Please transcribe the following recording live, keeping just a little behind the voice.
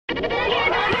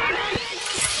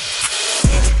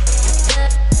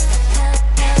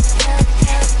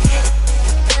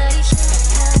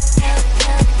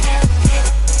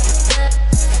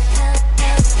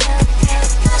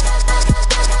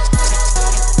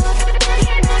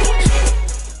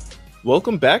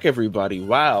Welcome back, everybody.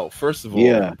 Wow. First of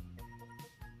all,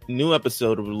 new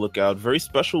episode of The Lookout. Very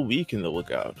special week in The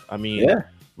Lookout. I mean,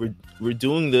 we're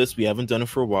doing this. We haven't done it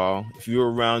for a while. If you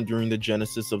were around during the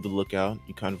genesis of The Lookout,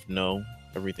 you kind of know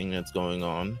everything that's going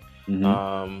on.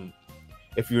 Mm-hmm.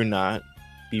 If you're not,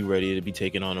 be ready to be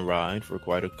taken on a ride for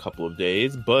quite a couple of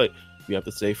days. But we have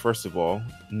to say, first of all,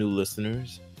 new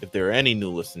listeners, if there are any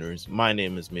new listeners, my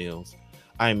name is Meelz.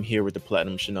 I am here with the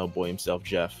Platinum Chanel boy himself,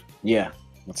 Jeff. Yeah.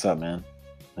 What's up, man?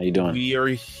 How you doing? We are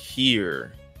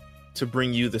here to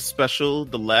bring you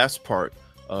the last part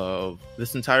of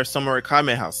this entire summer at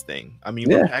Kame House thing. I mean,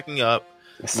 we're packing up.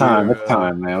 It's time,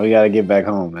 man. We got to get back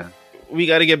home, man. We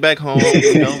got to get back home.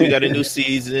 We got a new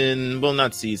season. Well,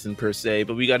 not season per se,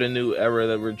 but we got a new era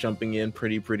that we're jumping in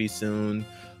pretty soon,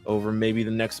 over maybe the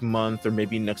next month or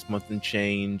maybe next month and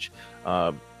change.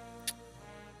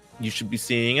 You should be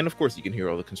seeing, and of course you can hear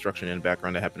all the construction in the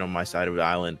background that happened on my side of the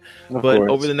island.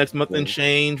 Over the next month and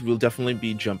change, we'll definitely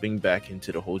be jumping back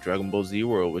into the whole Dragon Ball Z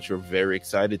world, which we're very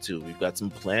excited to. We've got some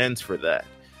plans for that.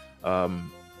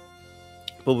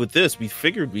 But with this, we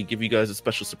figured we'd give you guys a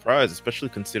special surprise, especially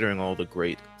considering all the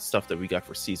great stuff that we got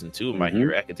for season 2 of My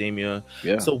Hero Academia.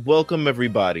 Yeah. So welcome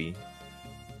everybody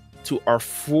to our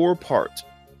 4-part.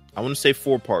 I want to say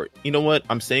 4-part. You know what?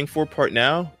 I'm saying 4-part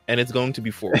now, and it's going to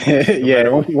be 4.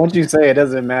 Once you say it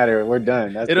doesn't matter, we're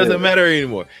done. It doesn't matter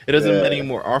anymore. It doesn't matter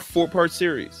anymore. Our 4-part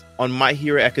series on My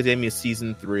Hero Academia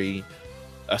Season 3,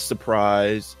 a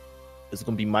surprise. It's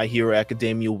going to be My Hero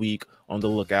Academia week. On the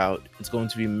lookout. It's going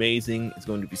to be amazing. It's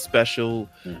going to be special.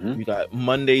 We got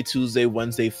Monday, Tuesday,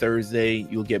 Wednesday, Thursday.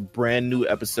 You'll get brand new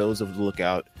episodes of the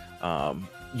lookout.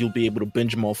 You'll be able to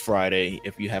binge them on Friday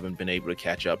if you haven't been able to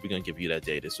catch up. We're going to give you that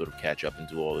day to sort of catch up and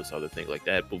do all this other thing like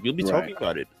that. But we'll be talking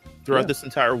about it throughout this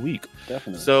entire week.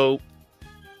 Definitely. So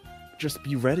just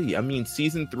be ready. I mean,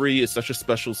 season 3 is such a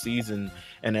special season.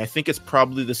 And I think it's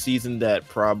probably the season that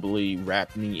probably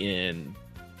wrapped me in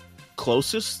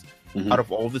closest out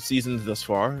of all the seasons thus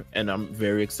far. And I'm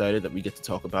very excited that we get to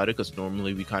talk about it, because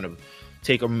normally we kind of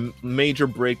take a major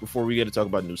break before we get to talk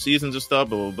about new seasons and stuff,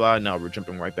 blah, blah, blah. Now we're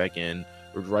jumping right back in.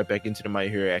 We're right back into the My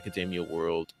Hero Academia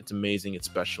world. It's amazing. It's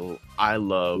special. I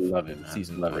love it,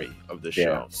 season 3 of the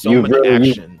show. So much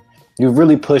action. You've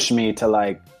really pushed me to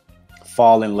like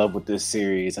fall in love with this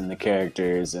series and the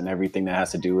characters and everything that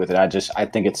has to do with it. I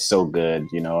think it's so good,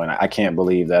 and I can't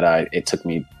believe that it took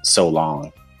me so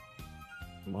long.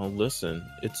 Well, listen,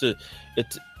 it's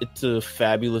a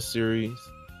fabulous series.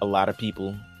 A lot of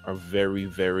people are very,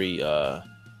 very, how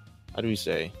do we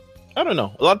say? I don't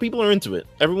know. A lot of people are into it.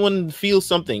 Everyone feels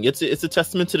something. It's a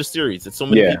testament to the series. It's so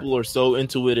many people are so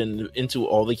into it and into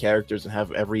all the characters and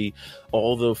have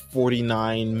all the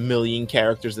 49 million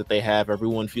characters that they have.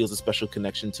 Everyone feels a special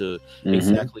connection to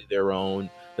exactly their own.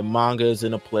 The manga is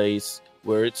in a place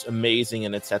where it's amazing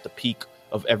and it's at the peak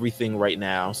of everything right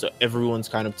now, so everyone's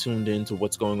kind of tuned into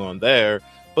what's going on there.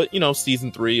 But season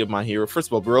 3 of My Hero, first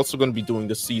of all, we're also going to be doing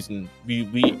this season, we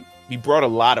brought a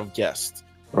lot of guests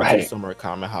to Summer at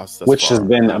Kame House, which has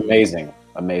been amazing.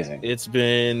 It's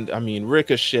been,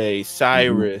 Ricochet,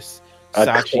 Cyrus, a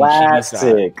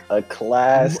Sachi,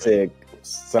 classic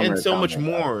Summer, and so much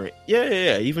more.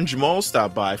 Even Jamal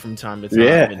stopped by from time to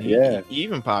time, and he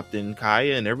even popped in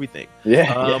Kaya and everything.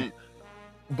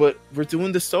 But we're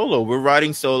doing this solo. We're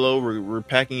riding solo. We're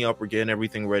packing up. We're getting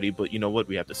everything ready. But you know what?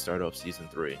 We have to start off season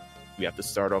 3. We have to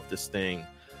start off this thing.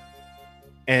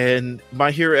 And My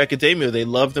Hero Academia, they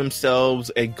love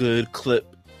themselves a good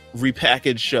clip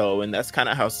repackaged show. And that's kind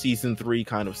of how season 3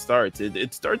 kind of starts.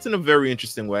 It starts in a very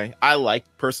interesting way. I like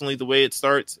personally the way it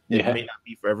starts. It may not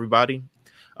be for everybody.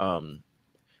 But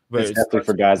it's definitely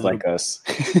for guys like us.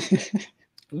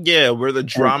 Where the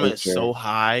drama is so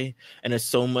high and it's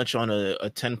so much on a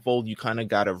tenfold, you kind of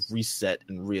got to reset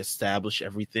and reestablish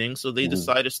everything. So they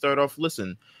decide to start off,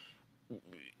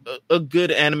 a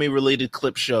good anime related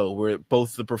clip show where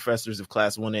both the professors of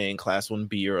Class 1A and Class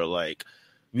 1B are like,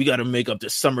 we got to make up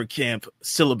this summer camp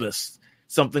syllabus,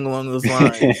 something along those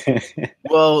lines.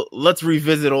 Well, let's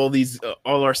revisit all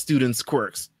our students'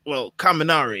 quirks. Well,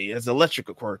 Kaminari has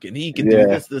electrical quirk, and he can do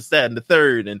this, that, and the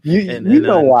third. And you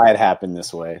know why it happened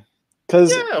this way?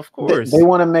 Because of course they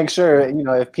want to make sure,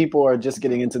 if people are just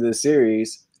getting into this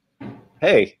series,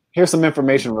 hey, here's some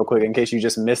information real quick in case you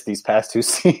just missed these past 2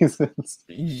 seasons.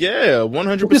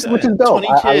 100%. Which is dope.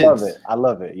 I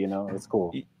love it. It's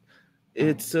cool.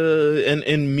 It's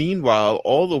and meanwhile,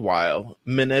 all the while,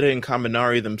 Mineta and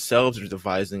Kaminari themselves are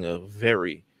devising a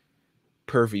very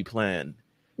pervy plan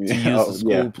to use the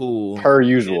school pool per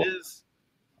usual.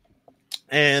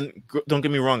 And don't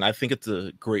get me wrong, I think it's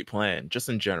a great plan, just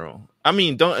in general. I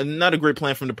mean, not a great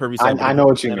plan from the pervy side. I know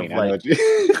what you mean.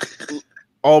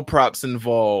 all props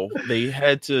involved. They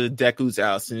head to Deku's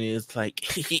house, and it's like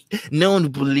no one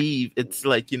would believe. It's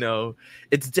like,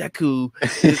 it's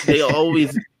Deku. They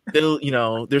always,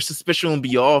 their suspicion will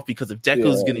be off because if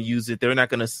Deku's going to use it, they're not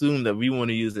going to assume that we want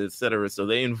to use it, etc. So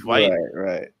they invite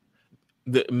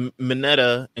the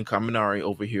Mineta and Kaminari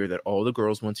over here that all the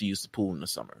girls want to use the pool in the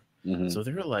summer. Mm-hmm. So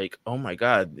they're like, oh my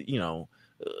God,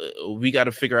 we got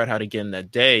to figure out how to get in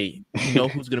that day.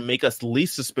 Who's going to make us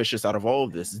least suspicious out of all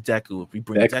of this is Deku. If we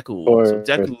bring Deku, so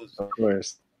Deku, of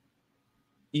course,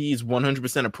 he's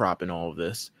 100% a prop in all of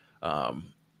this.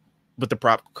 But the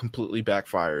prop completely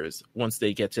backfires once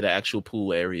they get to the actual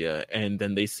pool area, and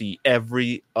then they see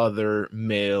every other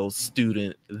male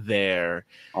student there.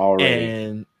 Already,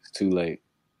 and it's too late.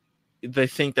 They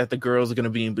think that the girls are going to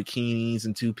be in bikinis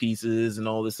and two pieces and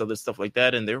all this other stuff like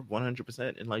that, and they're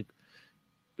 100% in like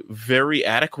very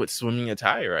adequate swimming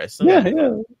attire. I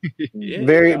assume. Yeah.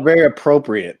 Very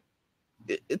appropriate.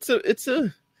 It's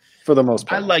a for the most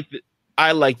part.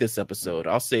 I like this episode.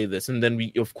 I'll say this, and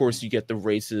then of course you get the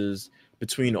races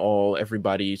between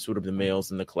everybody, sort of the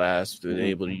males in the class. They're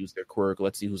able to use their quirk.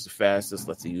 Let's see who's the fastest.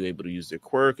 Let's see who's able to use their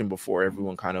quirk. And before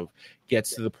everyone kind of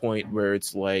gets to the point where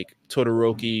it's like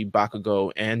Todoroki,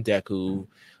 Bakugou, and Deku,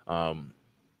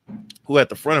 who at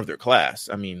the front of their class.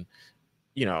 I mean,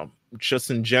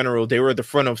 just in general, they were at the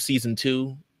front of season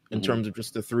 2 in terms of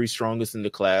just the 3 strongest in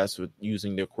the class with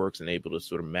using their quirks and able to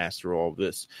sort of master all of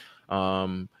this.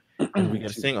 And we got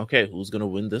to think, okay, who's going to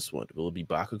win this one? Will it be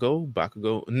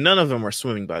Bakugou? None of them are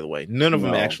swimming, by the way. None of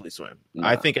them actually swim. No.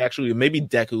 I think actually maybe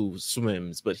Deku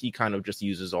swims, but he kind of just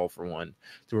uses all for one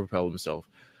to propel himself.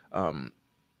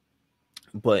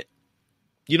 But,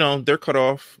 they're cut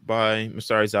off by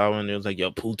Mr. Aizawa, and it was like,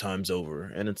 yo, pool time's over.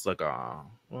 And it's like,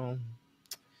 well,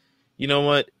 you know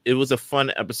what? It was a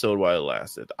fun episode while it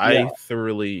lasted. I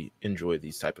thoroughly enjoy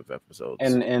these type of episodes.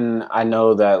 And I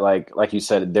know that like you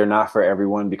said, they're not for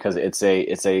everyone because it's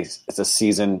a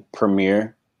season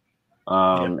premiere.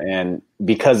 And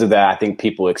because of that, I think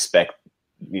people expect,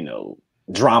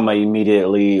 drama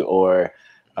immediately or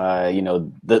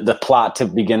the plot to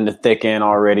begin to thicken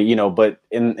already, but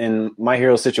in My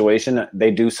Hero situation,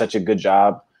 they do such a good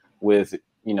job with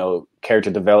character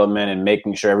development and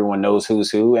making sure everyone knows who's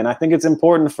who. And I think it's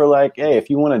important for hey, if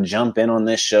you want to jump in on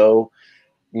this show,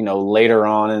 later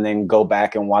on and then go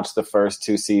back and watch the first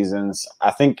 2 seasons, I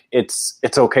think it's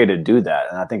okay to do that.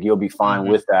 And I think you'll be fine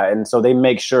with that. And so they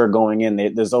make sure going in,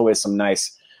 there's always some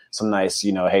nice,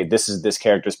 hey, this is this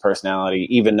character's personality,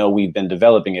 even though we've been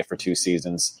developing it for 2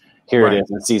 seasons. Here it is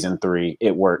in season 3.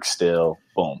 It works still.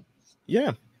 Boom.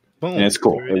 Yeah. Boom. And it's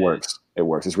cool. It works.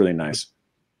 It's really nice.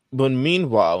 But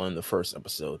meanwhile, in the first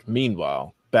episode,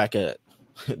 back at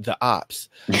the ops,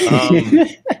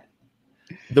 the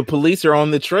police are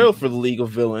on the trail for the League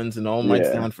of Villains, and All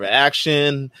Might's down for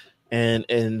action.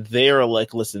 And they are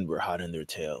like, listen, we're hot in their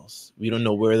tails. We don't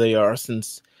know where they are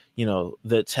since, the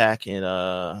attack in,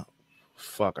 I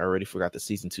already forgot the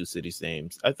season 2 cities'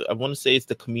 names. I want to say it's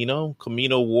the Camino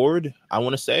Ward. I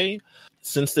want to say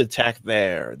since the attack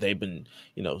there, they've been,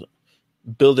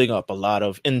 building up a lot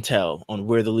of intel on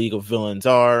where the League of Villains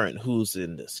are and who's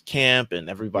in this camp and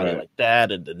everybody like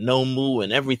that, and the Nomu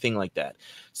and everything like that.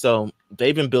 So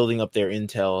they've been building up their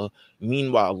intel.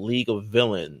 Meanwhile, League of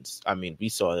Villains, I mean, we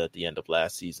saw that at the end of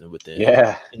last season with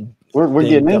the we're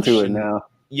getting into it now.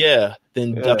 Yeah, the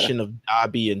induction of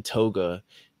Dabi and Toga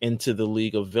into the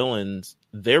League of Villains.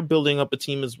 They're building up a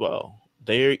team as well.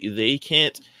 They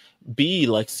can't be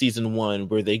like season 1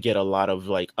 where they get a lot of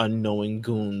unknowing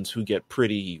goons who get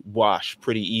pretty washed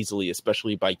pretty easily,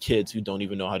 especially by kids who don't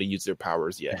even know how to use their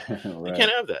powers yet. You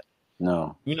can't have that.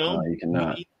 No, you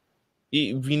cannot.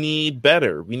 We need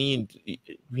better. We need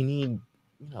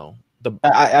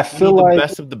I feel like the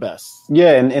best of the best.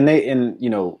 Yeah, and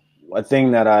a thing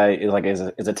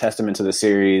that is a testament to the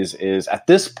series is at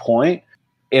this point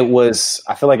I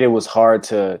feel like it was hard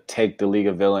to take the League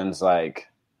of Villains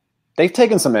they've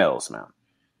taken some L's, man.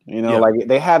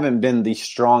 They haven't been the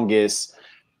strongest,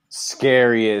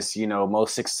 scariest,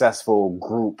 most successful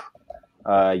group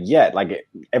yet.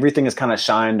 Everything is kind of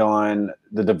shined on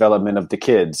the development of the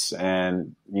kids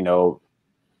and,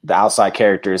 the outside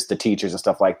characters, the teachers and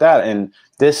stuff like that. And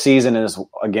this season is,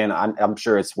 again, I'm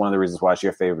sure it's one of the reasons why it's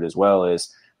your favorite as well,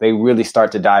 is they really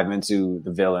start to dive into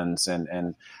the villains.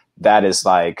 And that is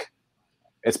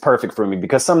it's perfect for me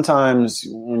because sometimes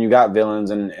when you got villains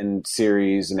in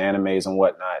series and animes and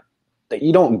whatnot, that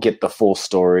you don't get the full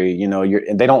story.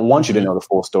 They don't want you to know the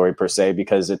full story per se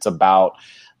because it's about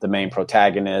the main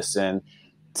protagonist. And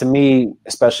to me,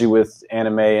 especially with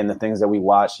anime and the things that we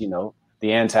watch,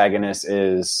 the antagonist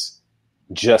is,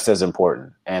 just as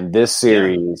important. And this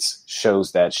series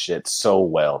shows that shit so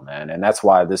well, man. And that's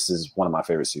why this is one of my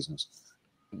favorite seasons.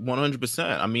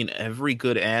 100%. I mean, every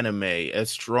good anime, as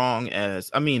strong as,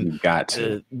 I mean, You got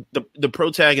to. The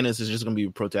protagonist is just going to be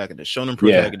a protagonist. Shonen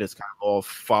protagonists kind of all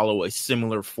follow a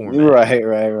similar format.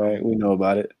 Right. We know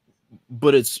about it.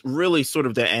 But it's really sort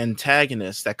of the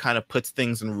antagonist that kind of puts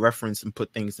things in reference and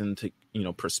put things into, you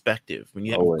know, perspective. When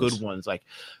you have good ones like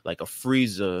a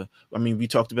Frieza. I mean, we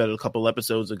talked about it a couple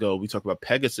episodes ago. We talked about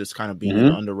Pegasus kind of being an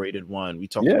underrated one. We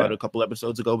talked about it a couple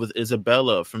episodes ago with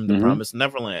Isabella from The Promised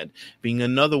Neverland being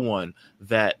another one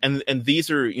that, and these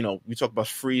are, you know, we talk about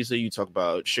Frieza, you talk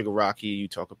about Shigaraki, you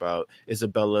talk about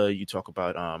Isabella, you talk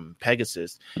about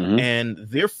Pegasus, and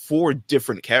they're 4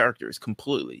 different characters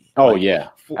completely. Oh,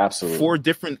 absolutely. 4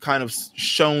 different kind of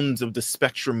shows of the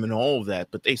spectrum and all of that,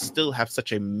 but they still have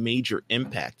such a major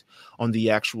impact on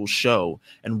the actual show.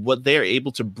 And what they're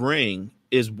able to bring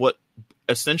is what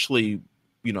essentially,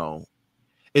 you know,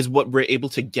 is what we're able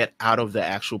to get out of the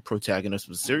actual protagonist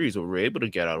of the series, or we're able to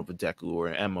get out of a Deku or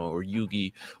Emma or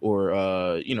Yugi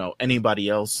or you know, anybody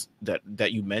else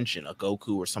that you mentioned, a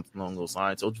Goku or something along those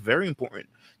lines. So it's very important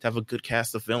to have a good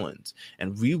cast of villains,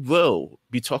 and we will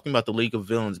be talking about the League of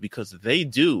Villains because they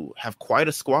do have quite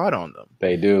a squad on them.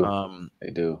 They do. They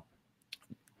do.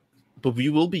 But we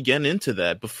will be getting into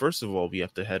that. But first of all, we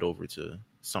have to head over to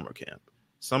summer camp.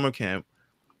 Summer camp.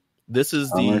 This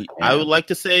is I would like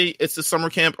to say it's the summer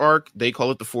camp arc. They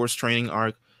call it the forced training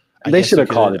arc. They should have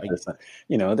called it this.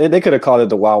 You know, they could have called it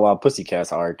the Wild Wild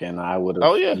Pussycats arc, and I would have.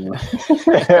 Oh yeah. You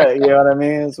know what I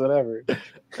mean? It's whatever.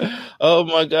 Oh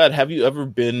my God. Have you ever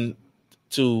been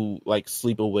to like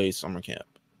sleepaway summer camp?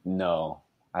 No,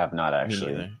 I have not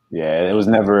actually. Yeah, it was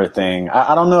never a thing.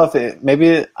 I don't know if it,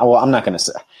 well, I'm not going to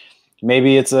say,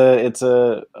 maybe it's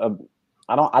a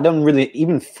I don't really,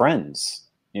 even friends,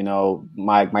 you know,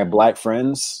 my black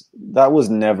friends, that was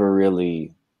never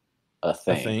really a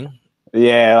thing.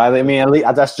 Yeah. I mean, at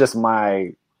least that's just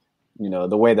my, you know,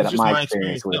 the way that my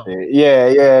experience with it.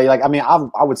 Yeah. Like, I mean,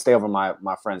 I would stay over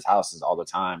my friends' houses all the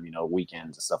time, you know,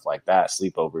 weekends and stuff like that,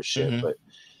 sleepover shit. But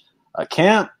a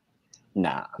camp,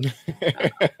 nah.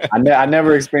 I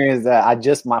never experienced that. I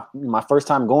just my first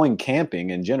time going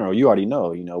camping in general. You already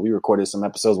know. You know, we recorded some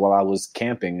episodes while I was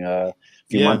camping a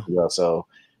few months ago. So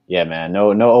yeah, man,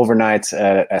 no overnights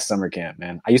at summer camp,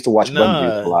 man. I used to watch Bug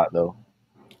Juice a lot though.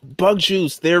 Bug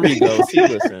Juice, there we go. See,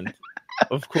 listen,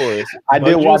 of course, I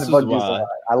did watch Bug Juice a lot.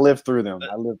 I lived through them,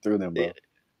 bro.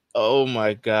 Oh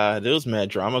my God, there was mad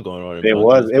drama going on.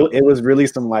 It was really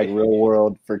some like real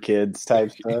world for kids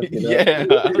type stuff. You know? Yeah,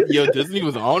 yo, Disney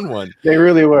was on one. They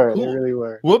really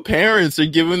were. What parents are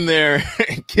giving their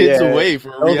kids away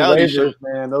for a reality show?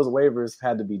 Man, those waivers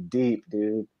had to be deep,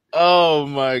 dude. Oh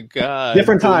my God.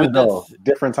 Different times though.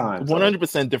 Different times.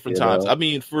 100% different times. I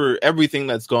mean, for everything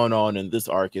that's going on in this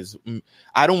arc is,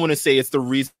 I don't want to say it's the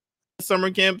reason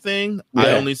summer camp thing. Yeah.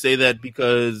 I only say that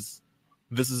because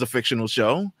this is a fictional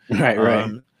show.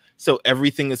 Right. So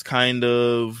everything is kind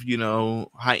of, you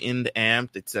know, heightened,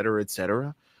 amped, et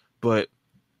cetera. But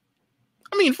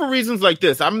I mean, for reasons like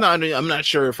this, I'm not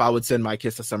sure if I would send my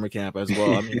kids to summer camp as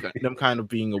well. I mean, them kind of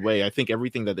being away, I think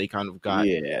everything that they kind of got,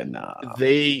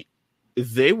 they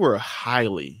were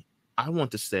highly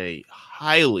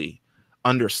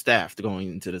understaffed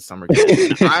going into the summer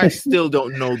camp. I still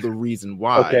don't know the reason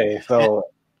why. Okay, so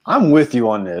I'm with you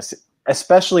on this,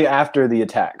 especially after the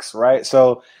attacks, right?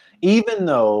 So even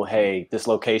though, hey, this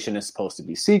location is supposed to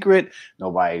be secret,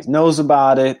 nobody knows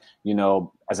about it, you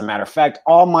know, as a matter of fact,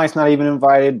 All Might's not even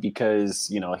invited because,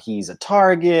 you know, he's a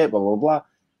target, blah, blah, blah.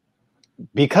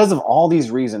 Because of all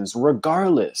these reasons,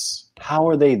 regardless, how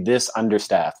are they this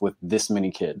understaffed with this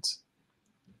many kids?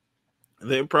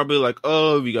 They're probably like,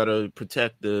 oh, we got to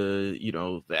protect the, you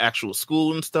know, the actual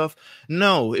school and stuff.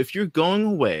 No, if you're going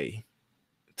away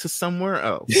to somewhere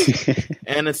else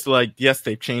and it's like, yes,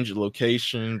 they've changed the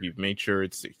location, we've made sure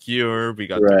it's secure, we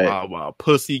got the wild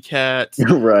pussycats,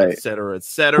 et cetera,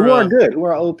 who are good, who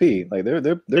are OP, like they're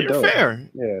dope. Fair.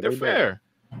 Yeah, they're fair.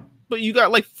 But you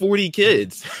got like 40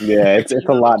 kids. Yeah, it's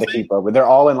a lot to keep up with. They're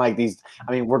all in like these,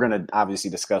 I mean, we're gonna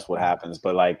obviously discuss what happens,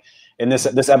 but like in this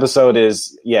episode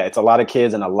is, it's a lot of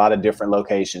kids in a lot of different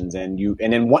locations, and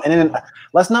then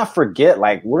let's not forget,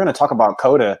 like, we're gonna talk about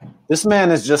Coda. This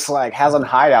man is just like has a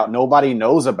hideout nobody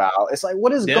knows about. It's like,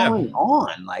 what is going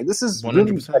on? Like, this is 100%.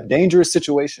 Really a dangerous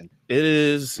situation. It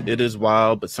is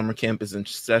wild, but summer camp is in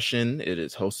session. It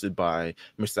is hosted by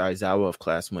Mr. Aizawa of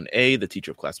Class 1A, the teacher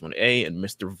of Class 1A, and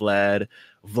Mr.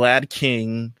 Vlad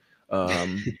King,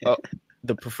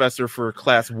 the professor for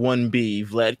Class 1B,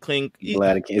 Vlad King.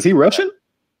 Is he Russian?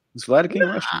 Is Vlad King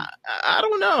Nah, Russian? I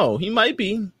don't know. He might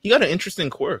be. He got an interesting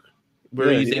quirk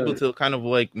where Yeah, he's yeah. able to kind of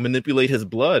like manipulate his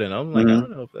blood, and I'm like, I Mm-hmm.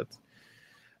 don't know if that's.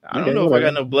 I don't Okay, know if I got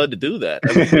whatever. enough blood to do that.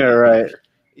 I mean, Right.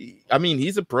 I mean,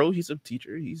 he's a pro. He's a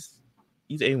teacher. He's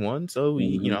A1, so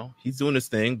Mm-hmm. he's doing his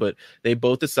thing. But they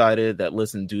both decided that,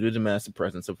 listen, due to the massive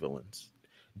presence of villains,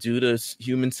 due to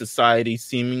human society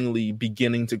seemingly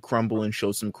beginning to crumble and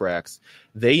show some cracks,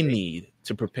 they need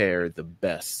to prepare the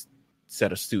best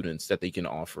set of students that they can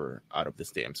offer out of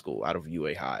this damn school, out of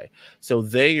UA High. So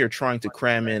they are trying to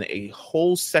cram in a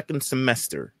whole second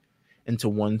semester into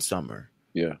one summer.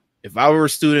 Yeah. If I were a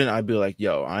student, I'd be like,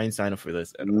 yo, I ain't signing for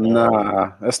this at all.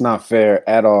 Nah, that's not fair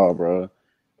at all, bro.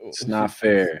 It's not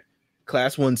fair.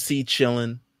 Class 1C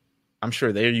chilling. I'm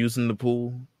sure they're using the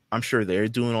pool. I'm sure they're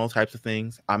doing all types of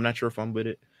things. I'm not sure if I'm with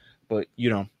it, but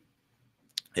it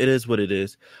is what it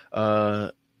is.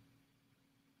 I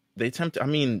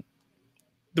mean,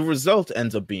 the result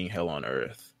ends up being hell on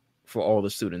earth for all the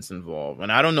students involved.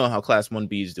 And I don't know how Class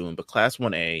 1B is doing, but Class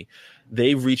 1A,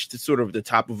 they reached sort of the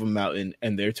top of a mountain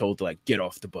and they're told to like get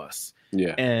off the bus.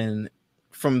 Yeah. And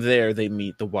from there, they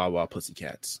meet the Wawa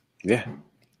Pussycats. Yeah.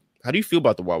 How do you feel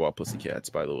about the Wawa Pussycats,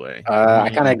 by the way? I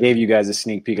kind of gave you guys a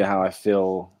sneak peek of how I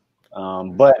feel.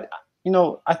 But,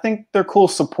 I think they're cool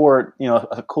support,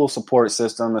 a cool support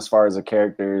system as far as the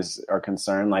characters are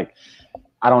concerned. Like,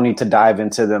 I don't need to dive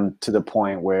into them to the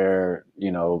point where,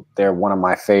 they're one of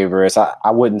my favorites.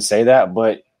 I wouldn't say that,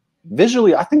 but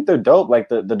visually, I think they're dope. Like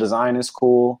the design is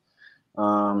cool.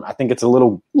 I think it's a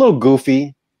little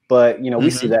goofy, but we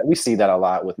see that a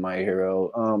lot with My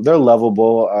Hero. They're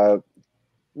lovable,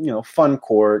 fun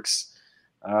quirks.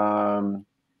 I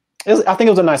think it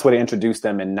was a nice way to introduce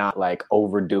them and not like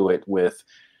overdo it with,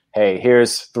 hey,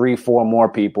 here's 3-4 more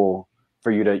people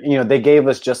for you to, they gave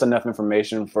us just enough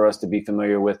information for us to be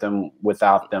familiar with them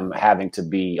without them having to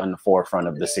be on the forefront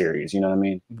of the series. You know what I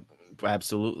mean?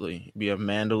 Absolutely. We have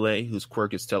Mandalay, whose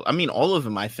quirk is all of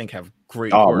them I think have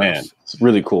great quirks. Oh man, it's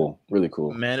really cool. Really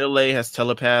cool. Mandalay has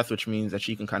telepath, which means that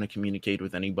she can kind of communicate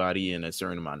with anybody in a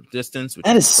certain amount of distance. Which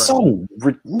that is so,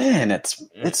 man, it's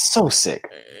so sick.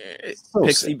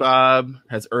 Pixie sick. Bob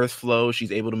has earth flow.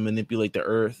 She's able to manipulate the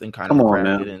earth and kind of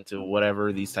craft it into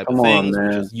whatever these type of things,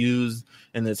 which is used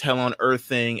in this hell on earth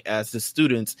thing as the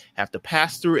students have to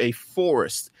pass through a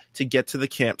forest to get to the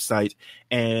campsite,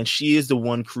 and she is the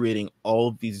one creating all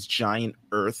of these giant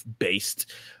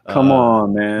earth-based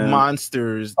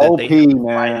monsters that they have to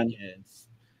fight against.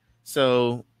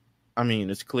 So, I mean,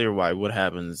 it's clear why what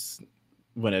happens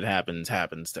when it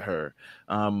happens to her.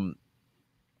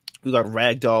 We got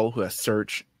Ragdoll, who has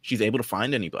search. She's able to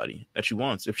find anybody that she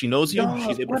wants. If she knows you,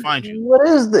 she's able to find you. What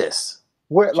is this?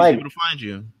 She's able to find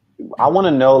you. I want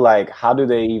to know, like, how do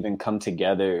they even come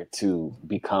together to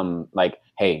become like,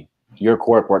 hey, your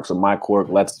quirk works with my quirk.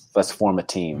 Let's form a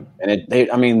team. And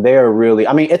they're really,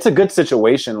 it's a good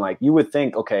situation. Like, you would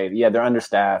think, okay, yeah, they're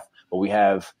understaffed, but we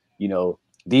have,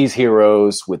 these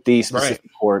heroes with these specific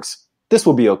quirks. This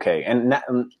will be okay. And that,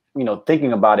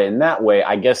 thinking about it in that way,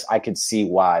 I guess I could see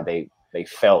why they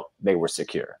felt they were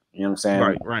secure. You know what I'm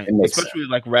saying? Right. Especially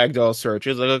like Ragdoll search.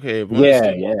 It's like, okay, if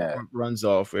one runs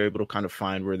off, we're able to kind of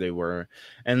find where they were.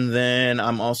 And then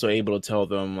I'm also able to tell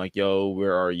them, like, yo,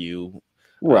 where are you?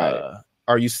 Right.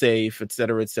 Are you safe? Et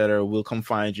cetera, et cetera. We'll come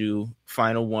find you.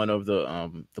 Final one of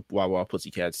the Wawa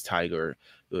Pussycats tiger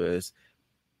is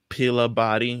Playa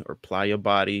Body,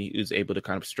 who's able to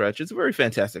kind of stretch. It's a very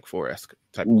Fantastic Four-esque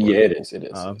type of Yeah, it is.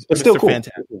 It's still cool.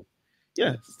 Fantastic.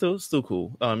 Yeah, still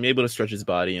cool. You're able to stretch his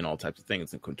body and all types of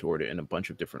things and contort it in a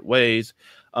bunch of different ways.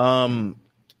 The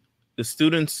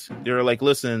students, they're like,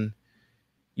 listen,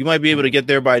 you might be able to get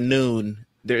there by noon.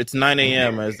 It's 9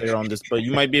 a.m. as they're on this, but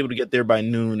you might be able to get there by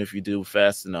noon if you do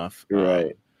fast enough.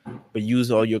 Right. But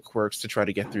use all your quirks to try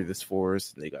to get through this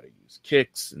forest. They got to use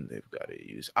kicks, and they've got to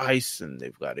use ice, and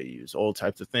they've got to use all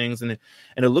types of things. And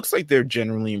it looks like they're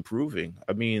generally improving.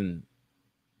 I mean,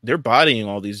 they're bodying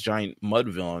all these giant mud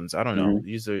villains. I don't know.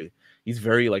 Mm-hmm. These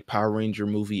very like Power Ranger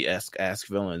movie-esque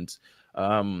villains.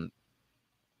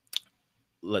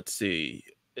 Let's see.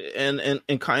 And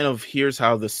kind of here's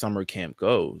how the summer camp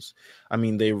goes. I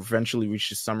mean, they eventually reach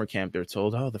the summer camp. They're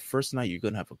told, the first night you're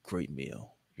going to have a great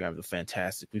meal. You're going to have the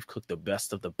fantastic. We've cooked the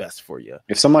best of the best for you.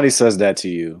 If somebody says that to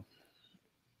you,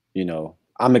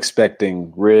 I'm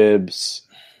expecting ribs,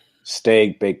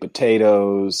 steak, baked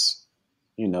potatoes,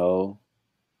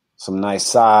 some nice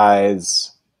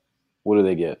sides. What do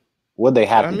they get? What they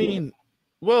have to get?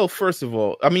 Well, first of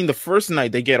all, the first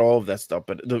night they get all of that stuff,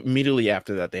 but immediately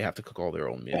after that, they have to cook all their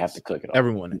own meals. They have to cook it all.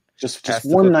 Everyone just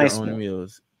one nice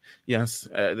meals. Yes,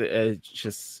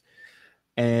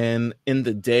 And in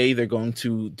the day, they're going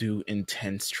to do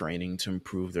intense training to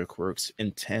improve their quirks.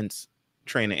 Intense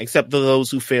training, except for those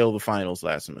who fail the finals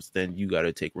last semester. Then you got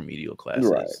to take remedial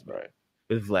classes Right.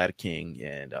 with Vlad King,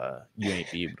 and you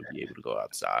ain't be able to go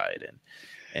outside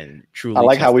and truly. I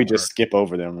like how we just skip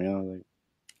over them. You know, like...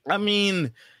 I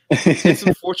mean, it's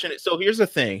unfortunate. So here's the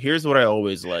thing. Here's what I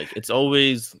always like. It's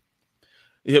always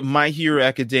My Hero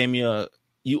Academia.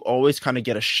 You always kind of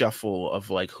get a shuffle of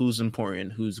like who's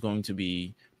important, who's going to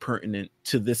be pertinent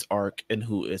to this arc, and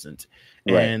who isn't.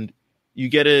 Right. And you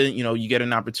get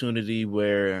an opportunity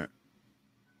where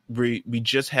we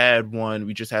just had one.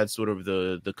 We just had sort of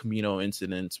the Camino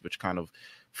incidents, which kind of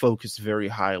focused very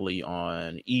highly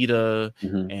on Ida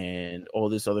and all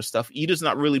this other stuff. Ida's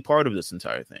not really part of this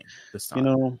entire thing this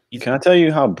time. Can I tell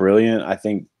you how brilliant I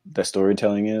think the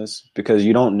storytelling is? Because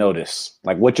you don't notice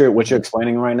like what you're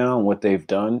explaining right now and what they've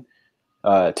done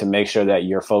to make sure that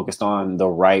you're focused on the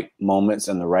right moments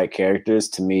and the right characters.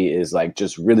 To me, is like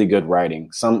just really good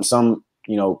writing. Some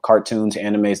cartoons,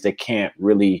 animes, they can't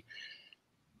really.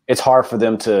 It's hard for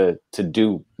them to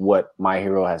do what My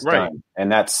Hero has done.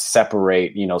 And that's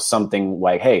separate, something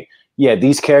like, hey, yeah,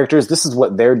 these characters, this is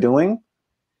what they're doing.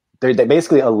 They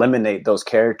basically eliminate those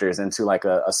characters into like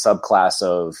a subclass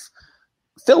of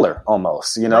filler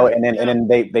almost, and then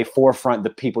they forefront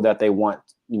the people that they want,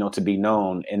 to be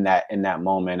known in that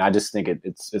moment. I just think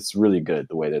it's really good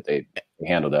the way that they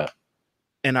handle that.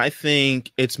 And I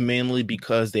think it's mainly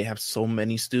because they have so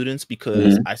many students.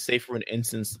 Because I say, for an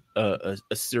instance, a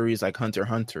series like Hunter x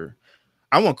Hunter,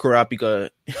 I want Kurapika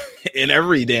in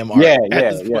every damn arc. Yeah,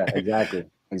 exactly.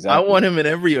 I want him in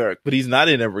every arc, but he's not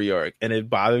in every arc, and it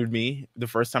bothered me the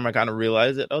first time I kind of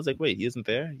realized it. I was like, "Wait, he isn't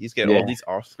there? He's getting all these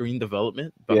off-screen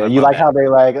development." Yeah, you like how they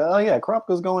like, "Oh yeah,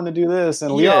 Kurapika's going to do this,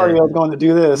 and Leorio's going to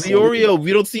do this." Leorio,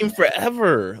 we don't see him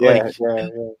forever. Yeah.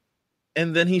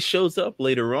 And then he shows up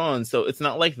later on. So it's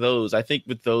not like those. I think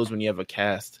with those, when you have a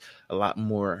cast a lot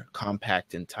more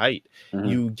compact and tight,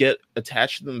 you get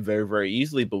attached to them very, very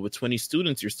easily. But with 20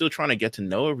 students, you're still trying to get to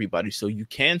know everybody. So you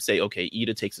can say, okay,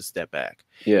 Ida takes a step back.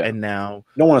 Yeah. And now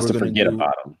you don't want us to forget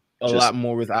about him. A lot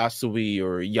more with Asui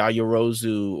or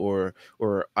Yayarozu or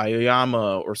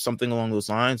Aoyama or something along those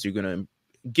lines. You're going to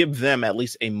give them at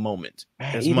least a moment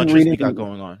as much as we got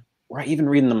going on. Right, even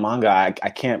reading the manga, I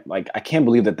can't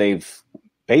believe that they've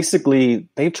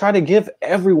tried to give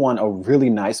everyone a really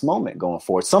nice moment going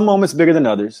forward. Some moments bigger than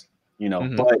others,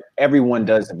 but everyone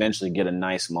does eventually get a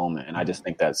nice moment, and I just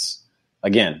think that's,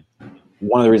 again,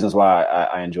 one of the reasons why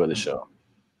I enjoy the show.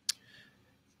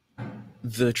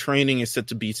 The training is set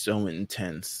to be so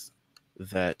intense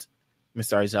that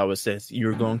Mr. Aizawa says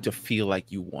you're going to feel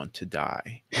like you want to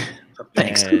die.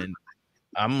 Thanks. And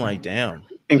I'm like, damn,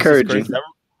 encouraging.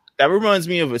 That reminds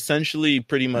me of essentially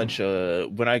pretty much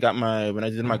when I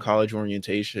did my college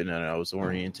orientation and I was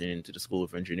oriented into the School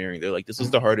of Engineering. They're like, this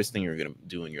is the hardest thing you're going to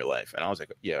do in your life. And I was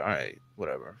like, yeah, all right,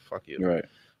 whatever. Fuck you. Right.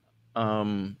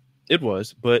 It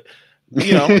was, but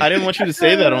I didn't want you to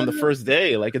say that on the first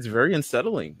day. Like, it's very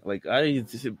unsettling.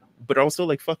 But also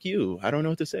like, fuck you. I don't know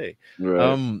what to say.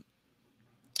 Right.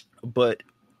 But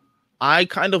I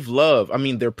kind of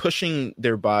they're pushing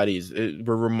their bodies.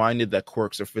 We're reminded that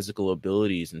quirks are physical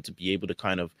abilities, and to be able to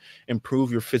kind of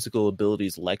improve your physical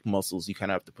abilities like muscles, you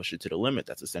kind of have to push it to the limit.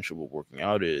 That's essentially what working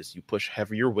out is. You push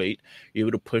heavier weight, you're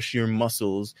able to push your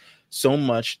muscles so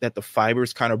much that the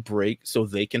fibers kind of break so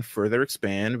they can further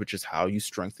expand, which is how you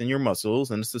strengthen your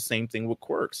muscles. And it's the same thing with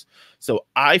quirks. So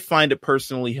I find it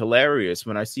personally hilarious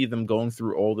when I see them going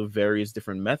through all the various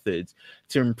different methods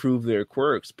to improve their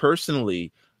quirks.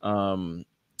 Personally,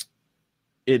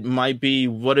 it might be,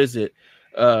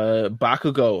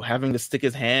 Bakugou having to stick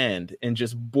his hand in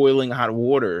just boiling hot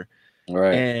water,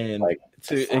 right, and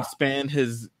to expand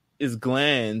his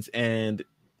glands, and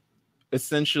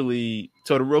essentially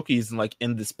Todoroki's like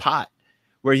in this pot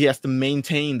where he has to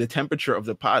maintain the temperature of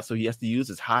the pot, so he has to use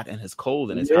his hot and his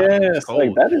cold and his hot and his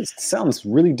cold. Sounds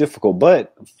really difficult,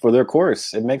 but for their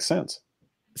course, it makes sense.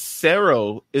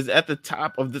 Sero is at the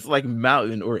top of this like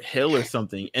mountain or hill or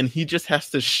something, and he just has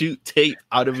to shoot tape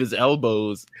out of his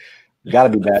elbows.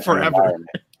 Gotta be bad forever.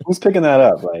 Who's picking that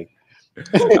up? Like,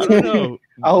 I don't know.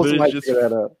 I hope somebody pick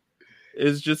that up.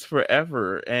 It's just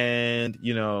forever, and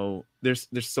there's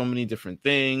so many different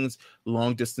things.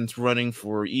 Long distance running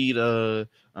for Ida.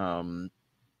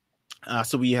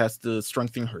 So he has to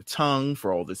strengthen her tongue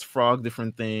for all this frog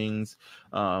different things.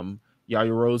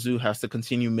 Yayarozu has to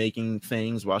continue making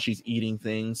things while she's eating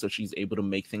things, so she's able to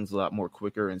make things a lot more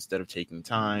quicker instead of taking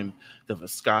time. The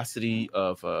viscosity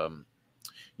of,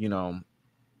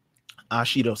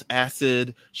 Ashido's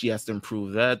acid, she has to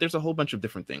improve that. There's a whole bunch of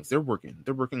different things. They're working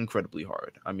incredibly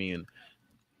hard. I mean,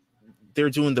 they're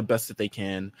doing the best that they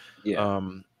can. Yeah.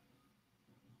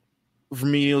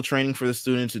 Remedial training for the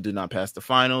students who did not pass the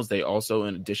finals. They also,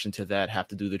 in addition to that, have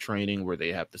to do the training where they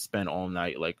have to spend all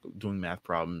night like doing math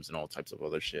problems and all types of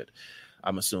other shit,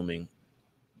 I'm assuming.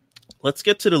 Let's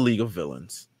get to the League of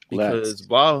Villains, because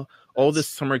while all this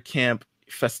summer camp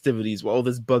festivities, while all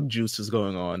this bug juice is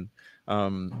going on,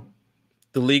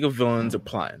 the League of Villains are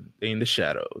plotting. They in the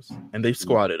shadows, and they've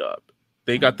squatted up.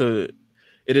 They got it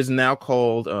is now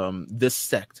called this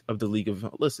sect of the League of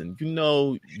Villains. Listen,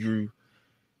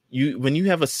 when you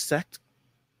have a sect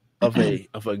of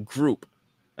a group,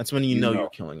 that's when you know you're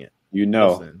killing it.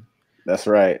 Listen, that's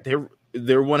right. They're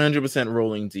 100%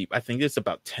 rolling deep. I think it's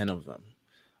about 10 of them.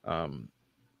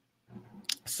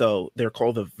 So they're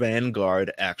called the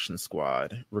Vanguard Action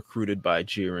Squad, recruited by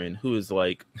Jiren, who is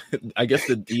like, I guess,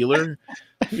 the dealer.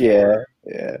 Yeah.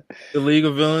 The League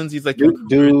of Villains. He's like the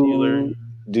dealer.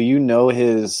 Do you know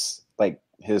his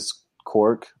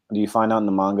quirk? Do you find out in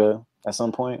the manga at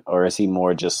some point, or is he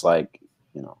more just like,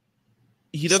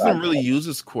 he doesn't really use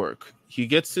his quirk. He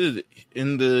gets it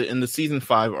in the season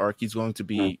 5 arc. He's going to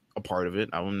be a part of it.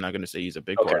 I'm not going to say he's a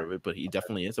big part of it, but he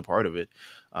definitely is a part of it.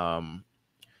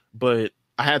 But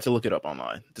I had to look it up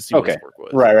online to see what his quirk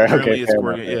was. Right.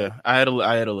 Apparently I had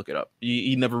to look it up.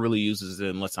 He never really uses it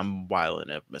unless I'm wild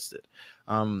and I've missed it.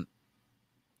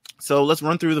 So let's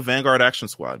run through the Vanguard Action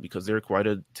Squad, because they're quite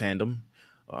a tandem.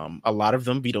 A lot of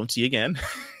them we don't see again.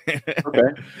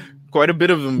 Okay. Quite a bit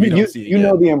of them we don't see again. You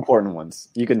know the important ones.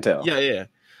 You can tell. Yeah.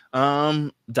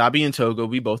 Dabi and Togo,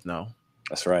 we both know.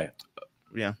 That's right.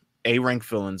 Yeah. A rank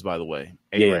villains, by the way.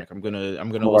 A rank. I'm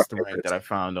gonna list the rank that I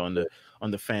found on the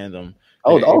fandom.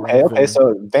 Oh, okay.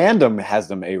 So Fandom has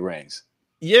them A ranks.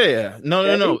 Yeah.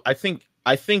 No. I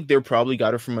think they're probably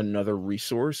got it from another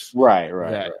resource. Right.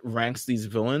 That ranks these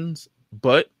villains,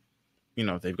 but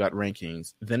they've got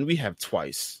rankings. Then we have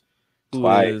Twice, who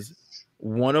is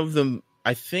one of them.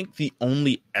 I think the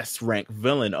only S rank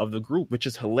villain of the group, which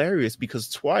is hilarious because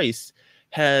Twice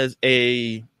has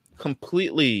a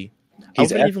completely. I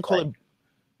wouldn't even call it.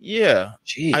 Yeah,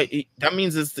 that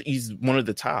means he's one of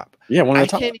the top. Yeah, one of the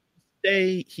top. I can't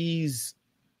say he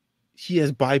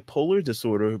has bipolar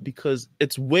disorder, because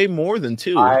it's way more than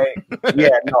 2.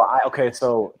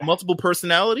 So multiple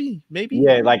personality, maybe.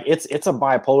 Yeah, like it's a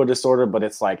bipolar disorder, but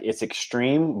it's like it's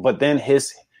extreme. But then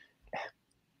his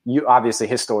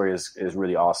story is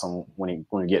really awesome when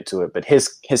we get to it. But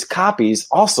his copies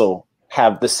also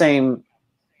have the same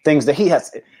things that he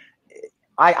has.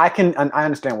 I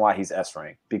understand why he's S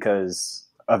rank, because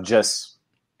of just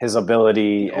his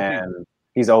ability, and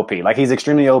he's OP. Like, he's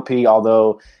extremely OP,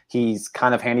 although he's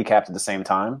kind of handicapped at the same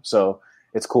time. So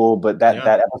it's cool. But that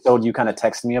episode you kind of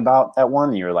texted me about, that one,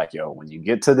 and you're like, yo, when you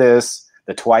get to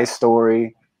the Twice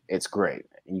story, it's great.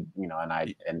 You're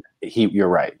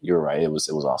right. It was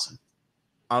awesome.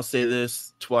 I'll say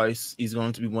this, Twice, he's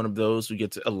going to be one of those who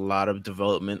gets a lot of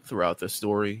development throughout the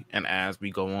story and as we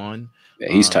go on.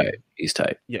 Yeah, he's tight. He's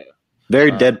tight. Yeah.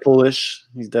 Very Deadpoolish.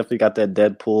 He's definitely got that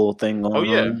Deadpool thing going on. Oh,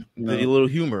 yeah. The little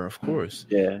humor, of course.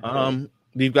 Yeah.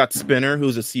 We've got Spinner,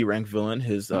 who's a C rank villain.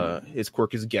 His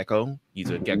quirk is Gecko. He's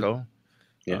a gecko.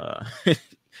 Yeah.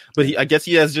 But I guess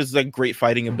he has just like great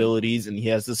fighting abilities, and he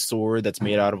has this sword that's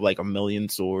made out of like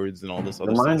 1,000,000 swords and all this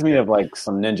other stuff. Reminds me of like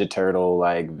some Ninja Turtle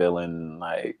like villain,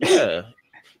 like. Yeah.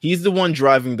 He's the one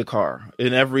driving the car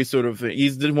in every sort of thing.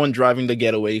 He's the one driving the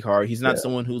getaway car. He's not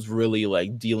someone who's really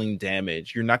like dealing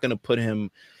damage. You're not going to put him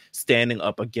standing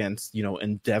up against,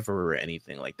 Endeavor or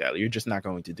anything like that. You're just not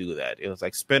going to do that. It was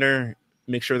like, Spinner,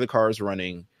 make sure the car is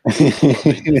running at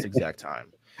this exact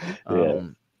time.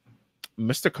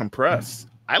 Mr. Compress,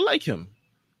 I like him.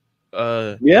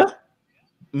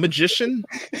 Magician,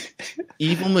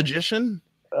 evil magician.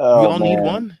 We all need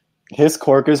one. His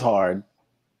quirk is hard.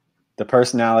 The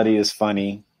personality is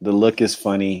funny. The look is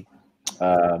funny.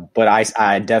 But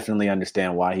I definitely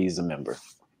understand why he's a member.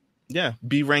 Yeah,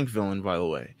 B rank villain, by the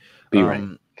way. B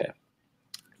rank. Okay.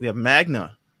 We have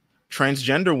Magna,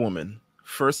 transgender woman.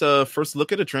 First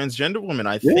look at a transgender woman.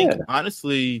 I think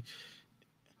honestly,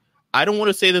 I don't want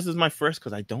to say this is my first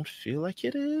because I don't feel like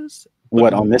it is.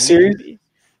 What, on this series?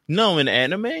 No, in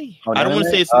anime. I don't want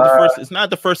to say it's the first. It's not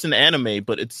the first in anime,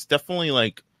 but it's definitely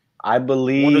like, I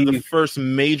believe, one of the first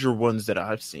major ones that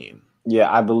I've seen.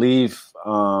 Yeah, I believe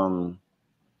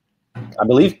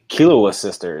Killua's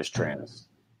sister is trans.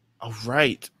 Oh,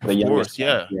 right. The youngest,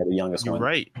 yeah, the youngest You're one.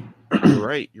 right. You're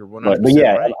right. You're 100%. But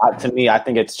yeah, right. To me, I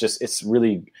think it's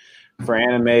really, for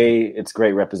anime, it's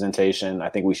great representation. I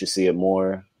think we should see it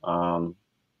more.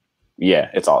 Yeah,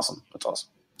 it's awesome. It's awesome.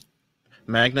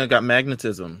 Magna got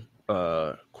magnetism.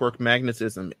 quirk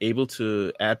magnetism, able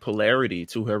to add polarity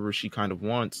to whoever she kind of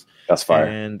wants. That's fire.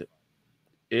 And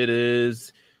it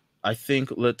is, I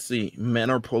think, let's see, men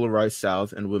are polarized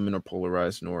south and women are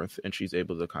polarized north, and she's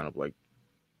able to kind of like,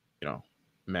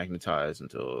 magnetize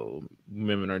until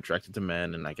women are attracted to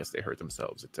men, and I guess they hurt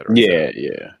themselves, etc.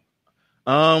 Yeah.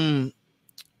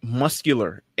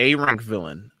 Muscular, A rank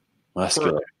villain.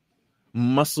 Muscular.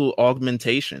 Muscle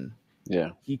augmentation. Yeah.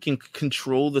 He can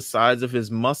control the size of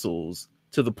his muscles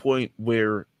to the point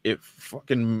where it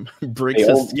fucking breaks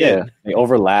his skin. Yeah, they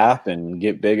overlap and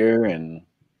get bigger, and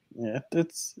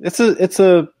it's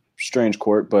a strange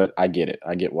quirk, but I get it.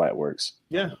 I get why it works.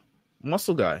 Yeah.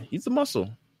 Muscle guy. He's a muscle.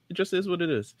 It just is what it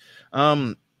is.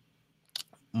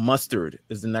 Mustard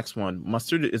is the next one.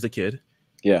 Mustard is a kid.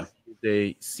 Yeah. He's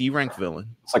a C rank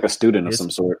villain. It's like a student of some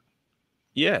sort.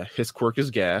 Yeah. His quirk is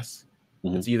gas.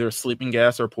 Mm-hmm. It's either a sleeping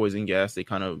gas or poison gas. They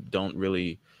kind of don't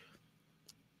really.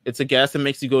 It's a gas that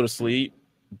makes you go to sleep,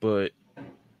 but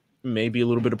maybe a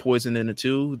little bit of poison in it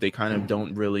too. They kind of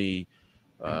don't really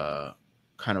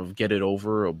kind of get it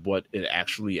over of what it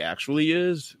actually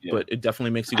is, but it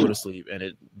definitely makes you go to sleep, and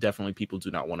it definitely, people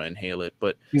do not want to inhale it.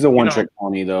 But he's a one-trick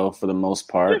pony though, for the most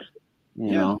part.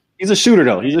 You know, he's a shooter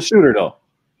though.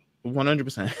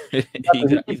 100%.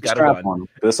 He's got a gun.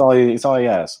 That's all he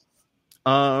has.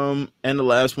 And the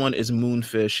last one is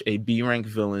Moonfish, a B rank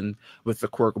villain with the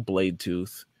quirk Blade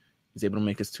Tooth. He's able to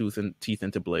make his teeth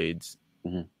into blades.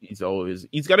 Mm-hmm.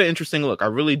 He's got an interesting look. I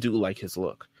really do like his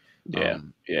look. Yeah,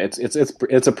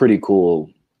 it's a pretty cool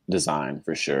design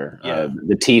for sure. Yeah.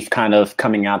 The teeth kind of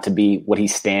coming out to be what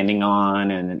he's standing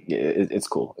on, and it's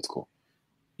cool. It's cool.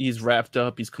 He's wrapped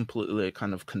up. He's completely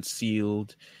kind of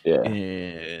concealed. Yeah,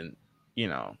 and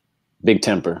big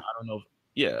temper. I don't know.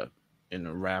 Yeah. In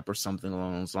a wrap or something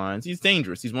along those lines. He's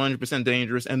dangerous. He's 100%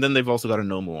 dangerous. And then they've also got a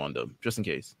normal on them, just in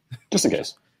case.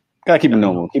 Gotta keep it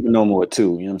normal. Keep it normal at 2. You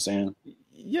know what I'm saying?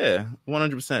 Yeah,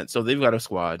 100%. So they've got a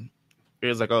squad.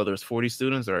 It's like, there's 40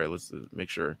 students. All right, let's make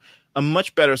sure. A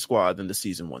much better squad than the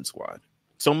season 1 squad.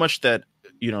 So much that,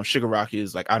 Shigaraki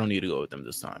is like, I don't need to go with them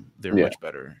this time. They're much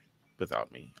better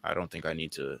without me. I don't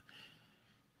need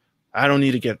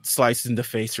to get sliced in the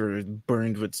face or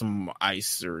burned with some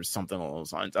ice or something along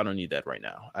those lines. I don't need that right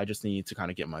now. I just need to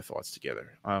kind of get my thoughts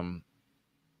together.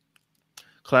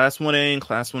 Class 1A and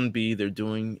Class 1B, they're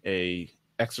doing a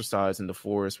exercise in the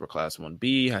forest where Class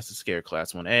 1B has to scare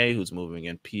Class 1A, who's moving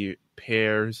in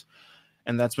pairs.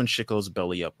 And that's when shit goes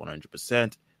belly up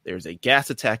 100%. There's a gas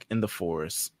attack in the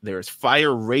forest. There's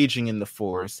fire raging in the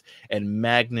forest. And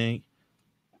Magni,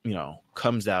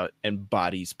 comes out and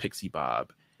bodies Pixie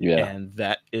Bob. Yeah. And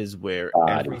that is where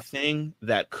everything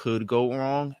that could go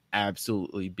wrong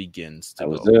absolutely begins to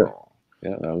go wrong.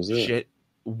 Yeah, that was it. Shit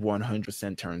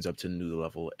 100% turns up to a new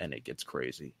level, and it gets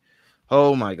crazy.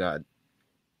 Oh my God.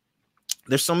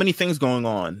 There's so many things going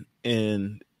on.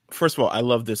 And first of all, I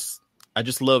love this. I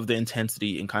just love the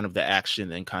intensity and kind of the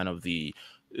action and kind of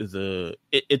it's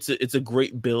a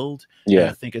great build. Yeah. And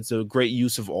I think it's a great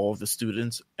use of all of the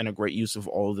students and a great use of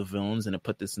all of the villains, and it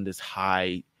put this in this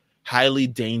highly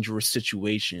dangerous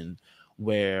situation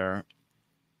where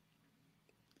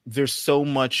there's so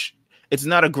much. It's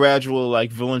not a gradual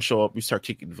like villain show up, we start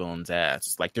kicking villains' ass.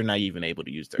 It's like they're not even able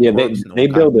to use their quirks. They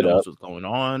build it up. What's going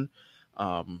on?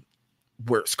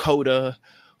 Where's Coda?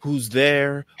 Who's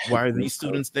there? Why are these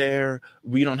students there?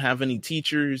 We don't have any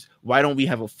teachers. Why don't we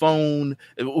have a phone?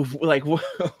 Like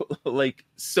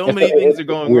so many things are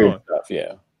going on. Stuff,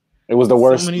 yeah, it was the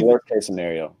worst case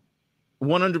scenario.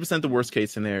 100% the worst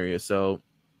case scenario. So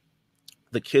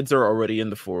the kids are already in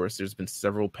the forest. There's been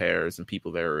several pairs and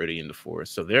people that are already in the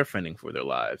forest. So they're fending for their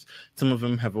lives. Some of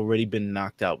them have already been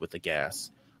knocked out with the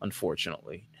gas,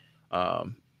 unfortunately.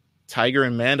 Tiger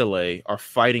and Mandalay are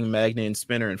fighting Magna and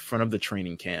Spinner in front of the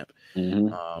training camp.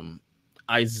 Mm-hmm.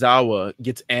 Aizawa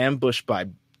gets ambushed by,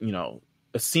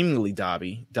 a seemingly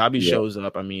Dabi. Dabi shows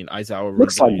up. I mean, Aizawa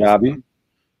looks like Dabi.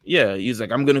 Yeah, he's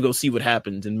like, I'm gonna go see what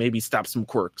happens and maybe stop some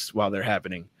quirks while they're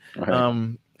happening.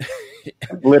 Right.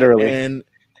 Literally.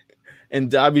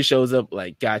 And Dabi shows up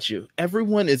like, got you.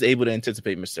 Everyone is able to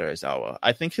anticipate Mr. Aizawa.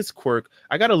 I think his quirk,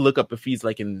 I gotta look up if he's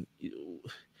like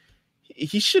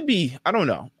he should be, I don't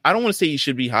know. I don't want to say he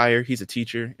should be higher. He's a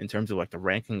teacher in terms of like the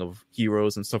ranking of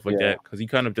heroes and stuff like that, because he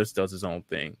kind of just does his own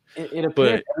thing. It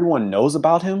appears everyone knows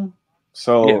about him.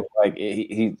 So like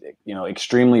he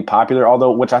extremely popular,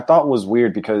 although, which I thought was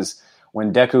weird, because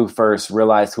when Deku first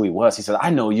realized who he was, he said, I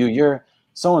know you, you're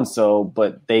so-and-so,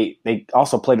 but they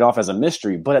also played it off as a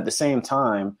mystery. But at the same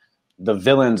time, the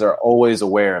villains are always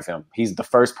aware of him. He's the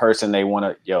first person they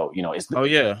want to,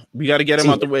 we got to get him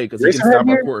out the way because he can stop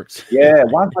our quirks. Yeah,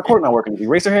 why is my quirk not working?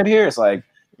 Eraserhead here? It's like,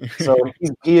 So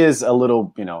he is a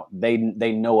little, they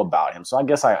know about him. So I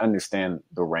guess I understand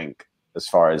the rank as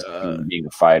far as being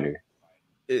a fighter.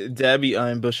 Dabby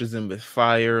ambushes him with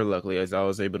fire. Luckily, as I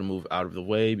was able to move out of the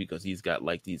way because he's got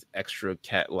like these extra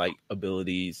cat-like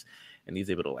abilities, and he's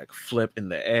able to like flip in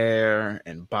the air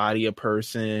and body a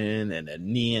person, and a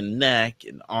knee and neck,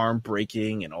 and arm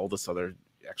breaking, and all this other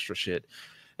extra shit.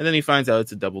 And then he finds out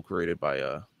it's a double created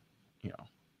by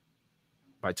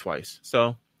by Twice.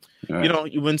 So,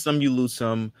 you win some, you lose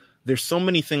some. There's so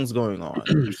many things going on.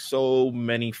 There's so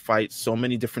many fights, so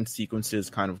many different sequences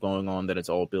kind of going on that it's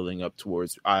all building up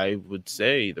towards, I would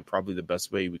say, probably the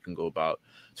best way we can go about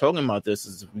talking about this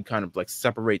is we kind of like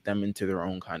separate them into their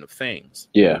own kind of things.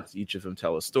 Yeah. Each of them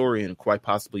tell a story, and quite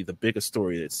possibly the biggest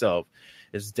story itself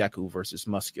is Deku versus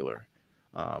Muscular.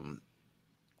 Where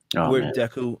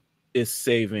Deku is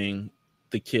saving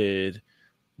the kid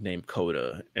named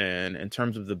Koda. And in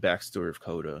terms of the backstory of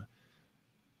Koda,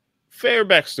 fair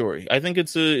backstory. I think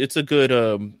it's a good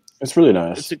it's really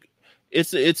nice.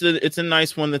 It's a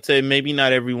nice one that say maybe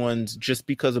not everyone's, just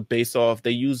because of based off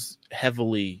they use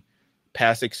heavily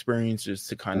past experiences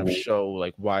to kind of show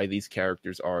like why these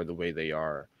characters are the way they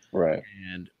are. Right.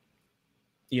 And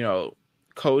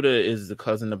Koda is the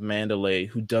cousin of Mandalay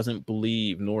who doesn't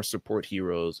believe nor support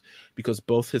heroes because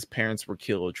both his parents were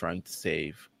killed trying to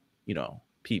save,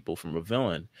 people from a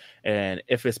villain. And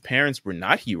if his parents were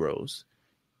not heroes,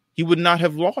 he would not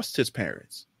have lost his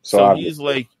parents. So he's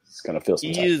like, it's gonna feel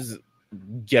he is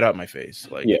get out my face.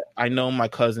 Like, I know my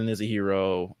cousin is a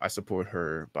hero. I support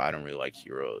her, but I don't really like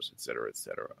heroes, etc.,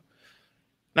 etc.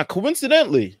 Now,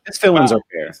 coincidentally, his feelings are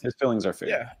fair. His feelings are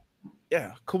fair.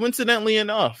 Yeah. Coincidentally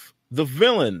enough, the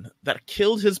villain that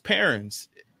killed his parents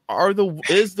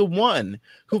is the one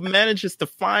who manages to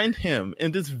find him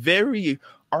in this very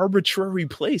arbitrary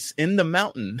place in the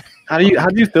mountain. How do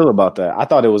you feel about that? I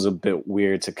thought it was a bit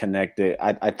weird to connect it.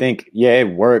 I think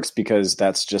it works because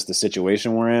that's just the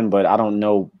situation we're in, but I don't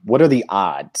know, what are the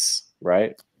odds,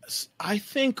 right? I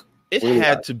think it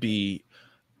had to be,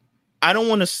 I don't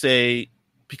want to say,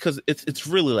 because it's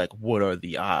really like, what are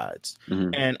the odds?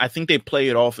 And I think they play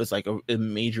it off as like a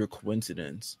major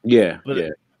coincidence.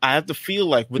 But I have to feel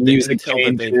like with the intel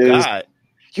that they've got,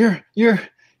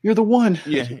 you're the one.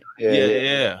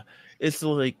 Yeah. It's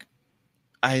like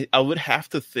I would have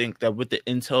to think that with the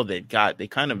intel they got, they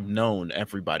kind of known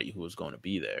everybody who was going to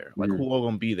be there. Like who are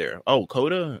going to be there? Oh,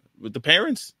 Koda with the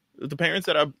parents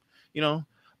that are,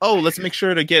 oh, let's make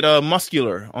sure to get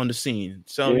Muscular on the scene.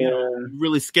 So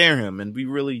really scare him, and we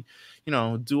really,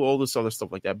 do all this other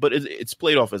stuff like that. But it's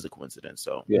played off as a coincidence,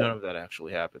 so none of that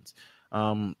actually happens.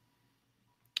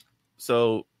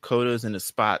 So Koda's in a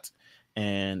spot.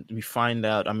 And we find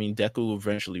out, Deku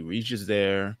eventually reaches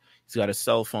there. He's got a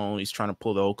cell phone. He's trying to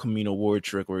pull the old Camino Ward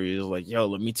trick where he's like, yo,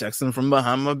 let me text him from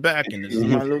behind my back, and this is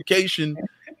my location.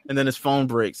 And then his phone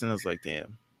breaks, and it's like,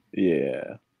 damn.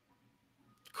 Yeah.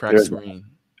 Crack screen.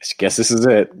 Guess this is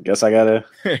it. Guess I gotta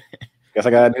do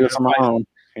this on my own.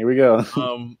 Here we go.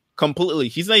 Completely.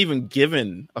 He's not even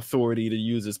given authority to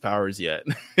use his powers yet.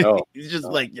 Oh, he's just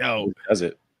like, yo. He does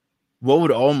it. What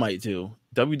would All Might do?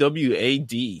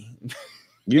 WWAD.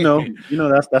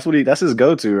 That's his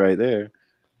go-to right there.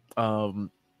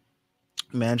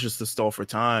 Manages to stall for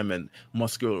time, and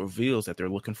Muscular reveals that they're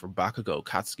looking for Bakugou,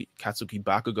 Katsuki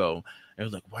Bakugou. And they're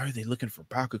like, why are they looking for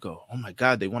Bakugou? Oh my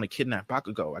god, they want to kidnap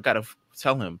Bakugou. I gotta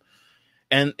tell him.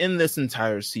 And in this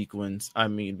entire sequence,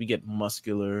 we get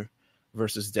Muscular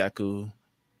versus Deku.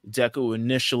 Deku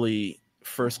initially,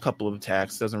 first couple of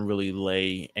attacks, doesn't really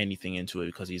lay anything into it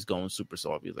because he's going super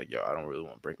soft. He's like, yo, I don't really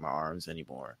want to break my arms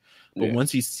anymore. But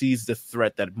once he sees the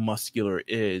threat that Muscular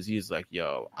is, he's like,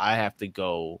 yo, I have to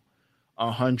go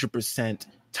 100%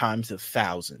 times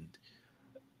 1,000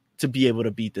 to be able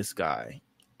to beat this guy.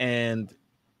 And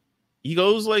he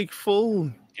goes like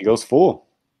full. He goes full.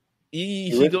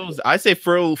 He goes, I say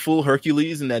full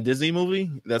Hercules in that Disney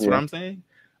movie. That's what I'm saying.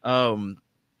 And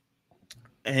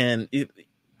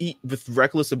with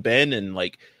reckless abandon,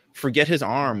 like, forget his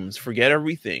arms, forget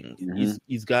everything.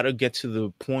 He's got to get to the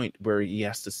point where he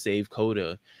has to save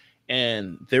Koda.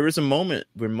 And there is a moment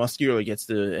where Muscular gets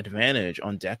the advantage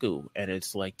on Deku, and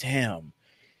it's like, damn,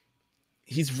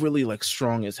 he's really like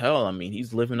strong as hell.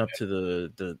 He's living up to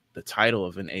the title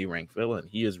of an A-rank villain.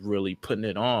 He is really putting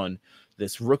it on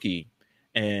this rookie,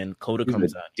 and Koda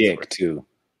comes out. Dick too.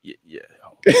 Yeah.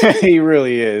 He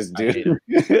really is, dude.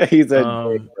 He's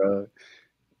a dick, bro.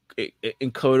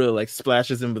 And Koda like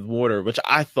splashes him with water, which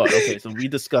I thought, okay, so we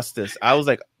discussed this. I was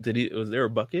like, was there a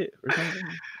bucket or something?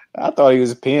 I thought he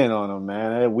was peeing on him,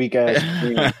 man. That weak ass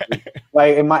scream.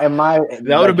 Like, am I?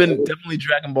 That would have been definitely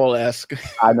Dragon Ball esque.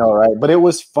 I know, right? But it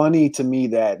was funny to me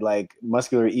that like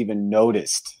Muscular even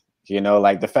noticed. You know,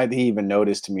 like the fact that he even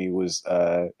noticed to me was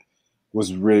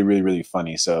really, really, really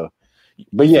funny. So,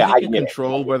 but you yeah, think I you can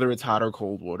control whether it's hot or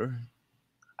cold water.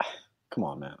 Come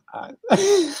on, man.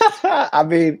 I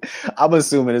mean, I'm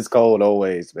assuming it's cold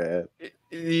always, man.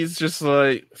 He's just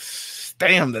like,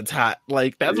 damn, that's hot.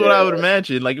 Like, that's what I would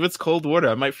imagine. Like, if it's cold water,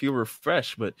 I might feel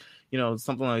refreshed, but, you know,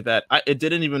 something like that. It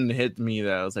didn't even hit me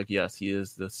that I was like, yes, he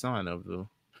is the son of the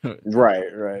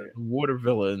right. water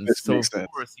villains. This so, makes of sense.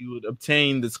 course, he would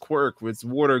obtain this quirk with his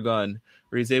water gun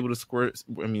where he's able to squirt,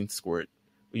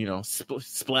 you know,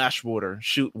 splash water,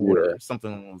 shoot water,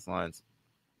 something along those lines.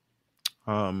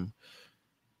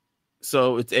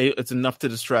 So it's enough to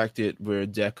distract it where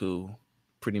Deku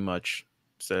pretty much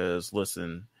says,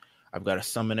 listen, I've got to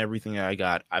summon everything I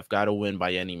got. I've got to win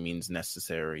by any means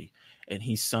necessary. And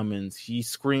he screams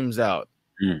out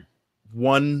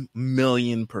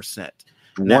 1,000,000%.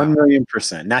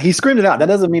 1,000,000%. Now he screamed it out. That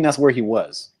doesn't mean that's where he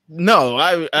was. No,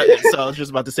 so I was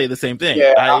just about to say the same thing.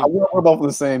 Yeah, we're both on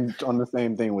the same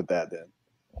thing with that then.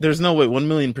 There's no way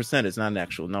 1,000,000% is not an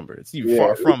actual number. It's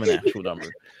far from an actual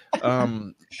number.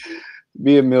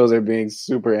 Me and Meelz are being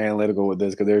super analytical with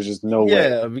this because there's just no way.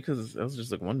 Yeah, because I was just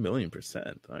like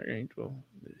 1,000,000%. All right, well,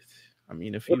 I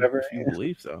mean, if you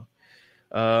believe so.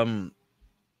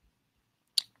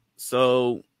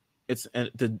 So it's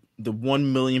the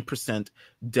 1,000,000%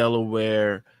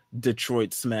 Delaware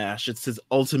Detroit smash. It's his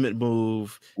ultimate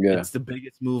move. Yeah. It's the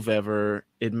biggest move ever.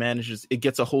 It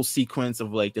gets a whole sequence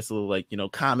of like this little like, you know,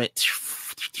 comet.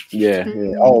 Yeah.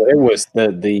 Oh, it was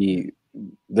the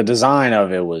design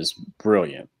of it was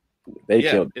brilliant. They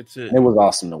killed it. It was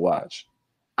awesome to watch.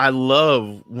 I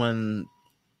love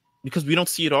because we don't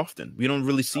see it often. We don't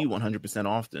really see 100%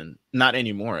 often. Not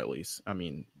anymore, at least. I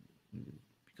mean,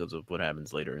 because of what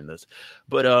happens later in this.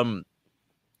 But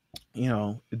you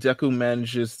know, Deku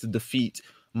manages to defeat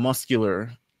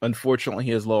Muscular. Unfortunately,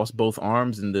 he has lost both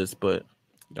arms in this, but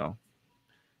you know,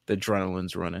 the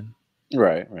adrenaline's running.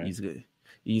 Right. He's good.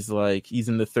 He's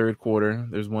in the third quarter.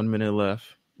 There's 1 minute left.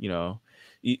 You know,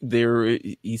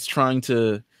 he's trying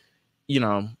to, you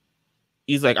know,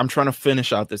 he's like, I'm trying to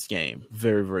finish out this game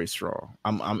very, very strong.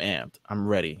 I'm amped. I'm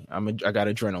ready. I got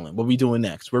adrenaline. What are we doing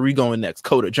next? Where are we going next?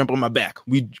 Coda, jump on my back.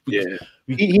 He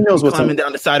knows what's climbing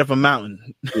down the side of a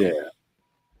mountain. Yeah.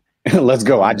 Let's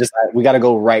go. We got to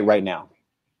go right now.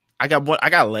 I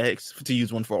got legs to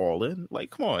use one for all in.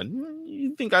 Like, come on.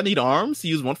 You think I need arms to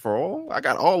use one for all? I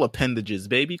got all appendages,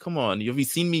 baby. Come on. Have you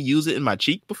seen me use it in my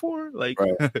cheek before? Like,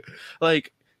 right.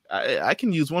 Like I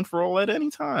can use one for all at any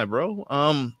time, bro.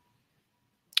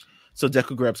 So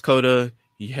Deku grabs Coda.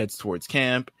 He heads towards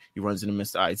camp. He runs into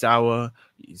Mr. Aizawa.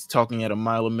 He's talking at a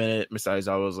mile a minute. Mr.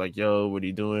 Aizawa's like, yo, what are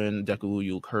you doing? Deku,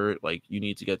 you look hurt. Like, you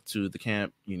need to get to the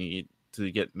camp. You need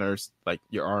to get nursed. Like,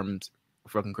 your arms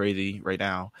fucking crazy right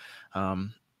now.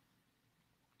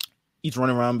 He's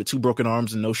running around with 2 broken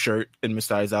arms and no shirt, and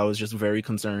Mr. Aizawa is just very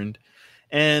concerned.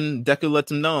 And Deku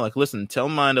lets him know, like, listen, tell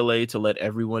Mandalay to let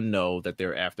everyone know that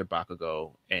they're after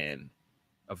Bakugou, and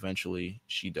eventually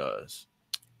she does.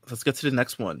 Let's get to the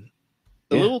next one.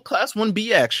 A little Class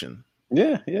 1B action.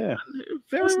 Yeah. Very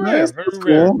rare. Nice. Very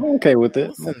rare. Cool. I'm okay with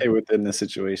it. I'm okay with it in this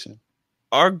situation.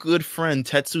 Our good friend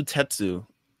Tetsu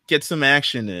gets some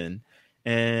action in.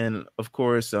 And of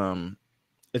course,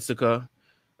 Itsuka,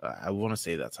 I want to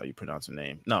say that's how you pronounce her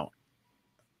name. No,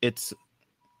 it's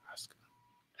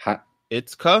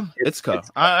Itsuka.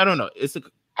 I don't know.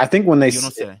 I think when they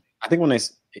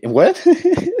what?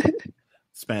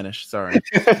 Spanish. Sorry.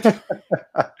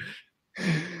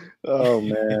 Oh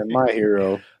man, my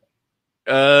hero.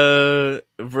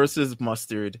 Versus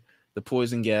Mustard. The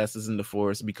poison gas is in the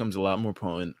forest. It becomes a lot more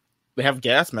potent. They have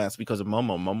gas masks because of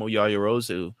Momo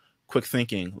Yaoyorozu. Quick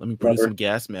thinking. Let me produce some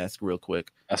gas mask real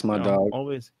quick. That's my dog.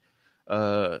 Always.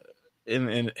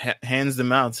 And hands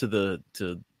them out to the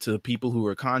people who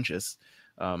are conscious.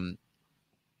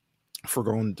 For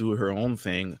going to do her own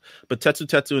thing. But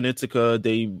Tetsu and Itsuka,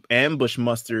 they ambush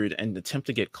Mustard and attempt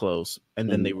to get close. And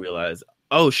then they realize,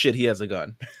 oh shit, he has a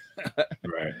gun.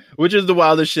 Right. Which is the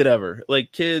wildest shit ever.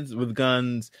 Like, kids with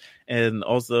guns and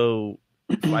also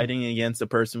fighting against a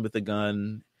person with a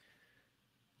gun.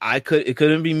 It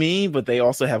couldn't be me, but they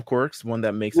also have quirks. One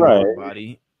that makes a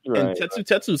body. Right, and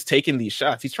Tetsu's taking these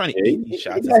shots. He's trying to eat these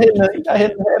shots. He got hit in the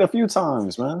head a few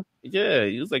times, man. Yeah,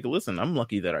 he was like, listen, I'm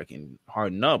lucky that I can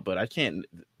harden up, but I can't.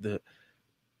 The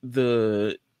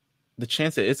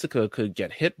chance that Itsuka could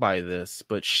get hit by this,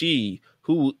 but she,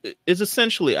 who is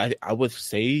essentially, I would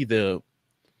say, the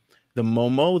the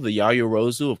Momo, the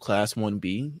Yayorozu of Class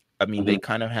 1B. I mean, they Mhm.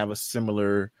 kind of have a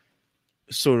similar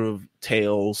sort of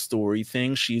tale story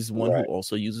thing. She's one who Right.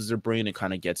 also uses her brain and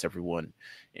kind of gets everyone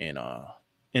in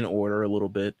in order a little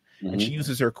bit. And she Mhm.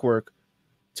 uses her quirk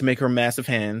to make her massive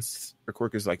hands. Her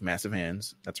quirk is like massive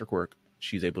hands. That's her quirk.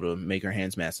 She's able to make her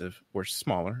hands massive or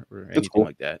smaller or That's anything cool.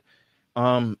 like that.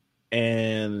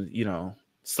 And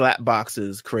slap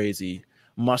boxes crazy.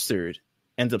 Mustard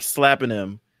ends up slapping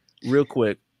him real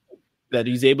quick that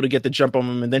he's able to get the jump on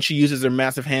him, and then she uses her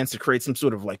massive hands to create some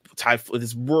sort of like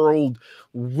this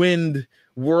whirlwind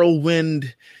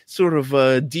sort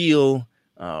of deal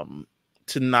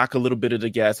to knock a little bit of the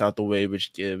gas out the way,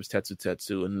 which gives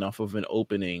Tetsu enough of an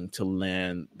opening to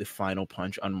land the final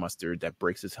punch on Mustard that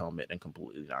breaks his helmet and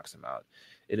completely knocks him out.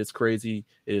 It is crazy.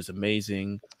 It is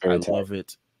amazing. I love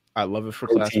it. I love it for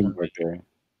Great Class 1, teamwork there.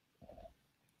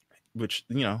 which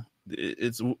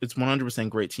it's 100%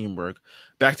 great teamwork.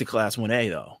 Back to Class 1A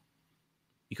though, Back to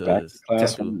because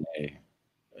Class 1A.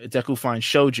 Deku finds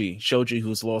Shoji,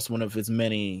 who's lost one of his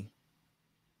many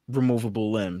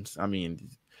removable limbs. I mean,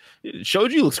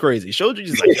 Shoji looks crazy.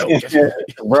 Shoji's like,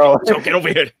 bro, get over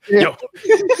here, yo,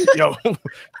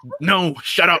 no,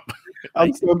 shut up.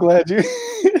 I'm so glad you.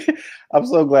 I'm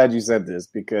so glad you said this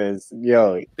because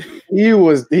he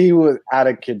was out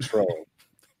of control.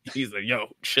 He's like, yo,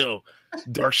 chill.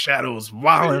 Dark Shadow's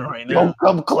wilding right now. Don't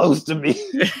come close to me.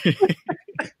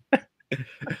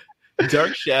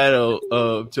 Dark Shadow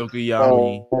of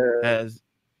Tokoyami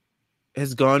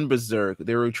has gone berserk.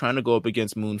 They were trying to go up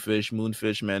against Moonfish.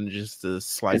 Moonfish manages to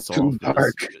slice off.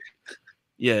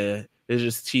 Yeah, it's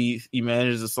just teeth. He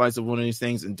manages to slice up one of these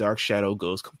things, and Dark Shadow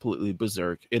goes completely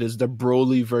berserk. It is the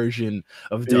Broly version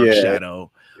of Dark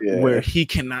Shadow, where he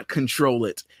cannot control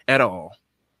it at all.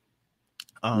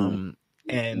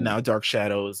 And now Dark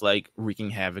Shadow is like wreaking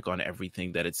havoc on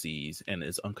everything that it sees and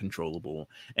is uncontrollable,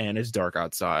 and it's dark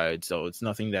outside, so it's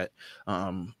nothing that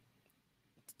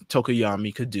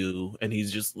Tokoyami could do, and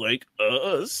he's just like,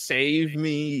 save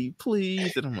me,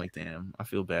 please. And I'm like, damn, I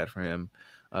feel bad for him.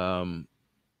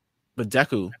 But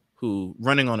Deku, who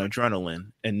running on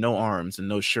adrenaline and no arms and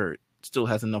no shirt, still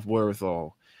has enough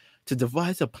wherewithal to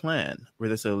devise a plan where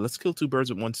they say, let's kill two birds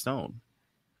with one stone.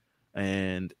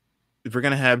 And if we're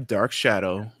gonna have Dark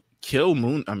Shadow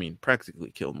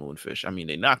practically kill Moonfish. I mean,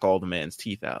 they knock all the man's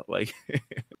teeth out. Like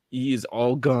he is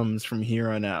all gums from here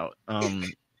on out.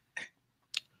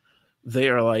 They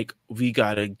are like, we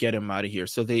gotta get him out of here.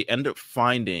 So they end up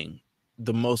finding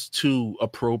the most two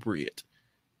appropriate,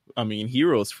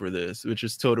 heroes for this, which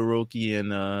is Todoroki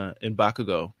and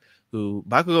Bakugou. Who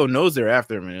Bakugou knows they're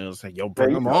after him, and it was like, yo,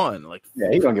 bring him on. Like,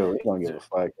 he's gonna give a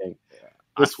fuck. Hey.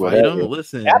 I fight him.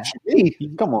 Listen,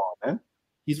 come on, man.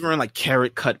 He's wearing like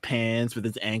carrot cut pants with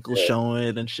his ankles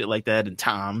showing and shit like that, and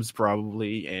Tom's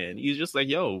probably, and he's just like,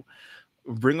 yo,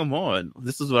 bring him on.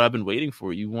 This is what I've been waiting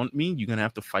for. You want me? You're gonna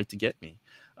have to fight to get me.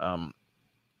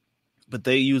 But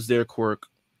they use their quirk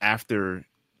after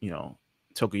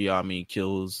Tokoyami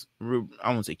kills.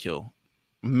 I won't say kill.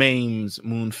 Maims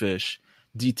Moonfish,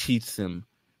 deteeths him,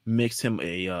 makes him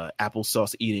a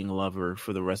applesauce eating lover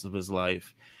for the rest of his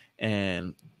life.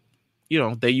 And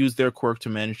they use their quirk to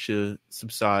manage to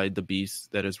subside the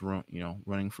beast that is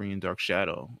running free in Dark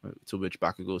Shadow. To which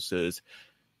Bakugou says,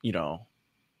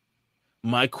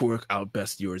 my quirk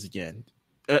outbests yours again.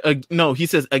 No, he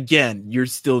says again, you're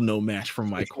still no match for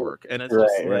my quirk. And it's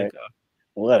just like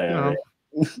whatever.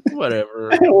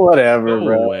 Whatever. Whatever, Go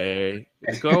bro. away.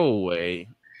 Go away.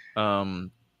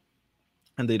 And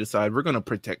they decide we're gonna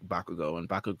protect Bakugou, and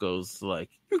Bakugou's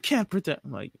like, you can't protect.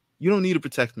 I'm like, you don't need to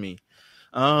protect me.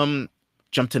 Jump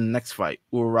to the next fight: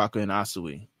 Uraraka and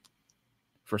Asui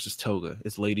versus Toga.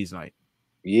 It's ladies' night.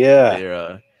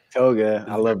 Yeah, Toga.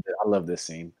 I love this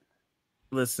scene.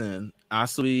 Listen,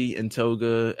 Asui and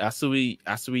Toga. Asui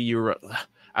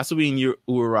and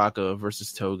Uraraka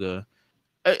versus Toga.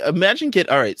 Imagine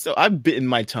all right. So I've bitten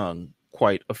my tongue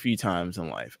quite a few times in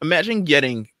life. Imagine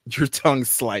getting your tongue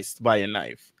sliced by a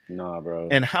knife. Nah, bro.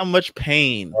 And how much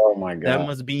pain that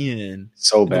must be in.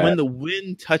 So bad. When the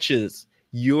wind touches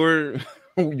your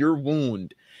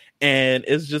wound, and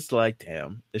it's just like,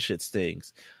 damn, this shit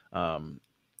stings.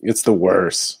 It's the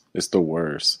worst.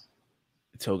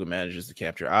 Toga manages to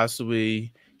capture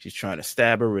Asui. She's trying to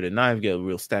stab her with a knife, get a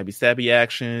real stabby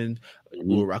action.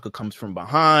 Uraraka comes from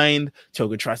behind.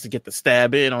 Toga tries to get the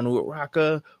stab in on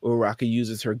Uraraka. Uraraka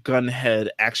uses her gunhead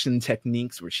action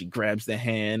techniques where she grabs the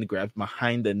hand, grabs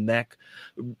behind the neck,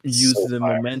 uses the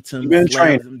momentum,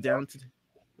 slams them down.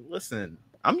 Listen,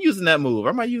 I'm using that move.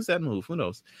 I might use that move. Who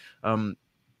knows?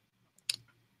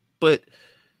 But,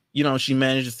 she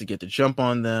manages to get the jump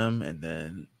on them, and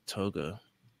then Toga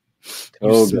You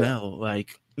Toga. smell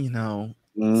like,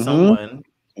 Mm-hmm. someone.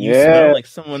 You smell like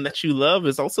someone that you love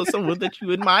is also someone that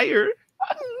you admire.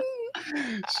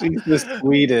 She's the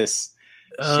sweetest.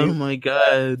 Oh my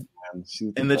god.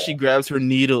 She's the And then best. she grabs her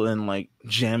needle and like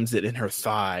jams it in her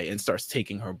thigh and starts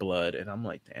taking her blood. And I'm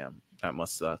like, damn, that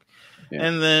must suck. Yeah.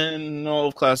 And then all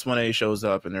of Class 1A shows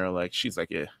up and they're like, she's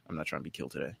like, yeah, I'm not trying to be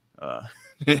killed today.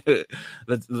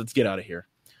 Let's get out of here.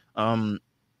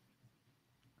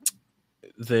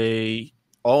 They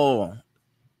all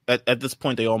at this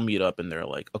point they all meet up and they're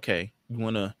like, okay,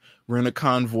 we're in a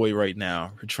convoy right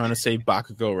now. We're trying to save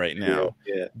Bakugou right now.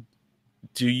 Yeah.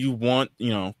 Do you want,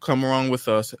 come along with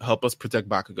us, help us protect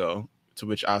Bakugou? To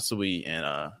which Asui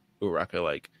and Uraraka are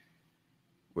like,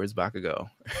 where's Bakugou?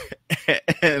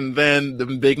 And then the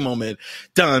big moment,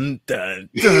 dun, dun,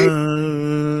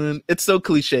 dun. It's so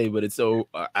cliche, but it's so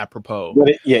apropos.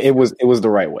 But it was the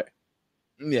right way.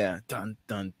 Yeah, dun,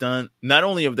 dun, dun. Not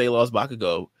only have they lost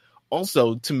Bakugou,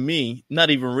 also, to me,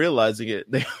 not even realizing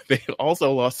it, they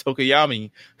also lost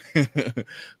Tokoyami,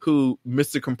 who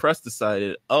Mr. Compress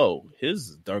decided,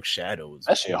 his dark shadows.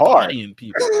 That shit hard.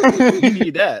 People. You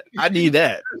need that. I need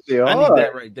that. I need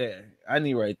that right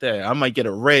there. I might get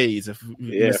a raise if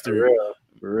Mr.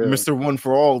 For real. Mr. One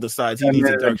for All decides he needs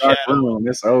a dark shadow.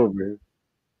 It's over.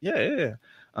 Yeah.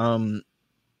 And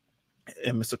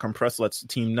Mr. Compress lets the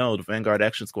team know, the Vanguard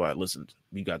Action Squad, listen,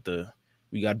 we got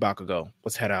Bakugou.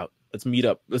 Let's head out. Let's meet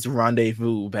up. Let's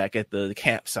rendezvous back at the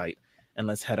campsite and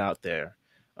let's head out there.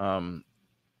 And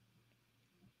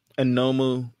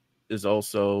Nomu is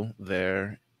also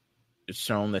there. It's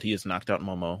shown that he has knocked out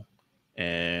Momo.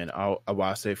 And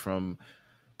Awase from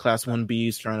Class 1B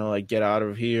is trying to like get out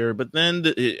of here. But then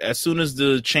as soon as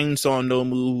the chainsaw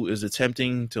Nomu is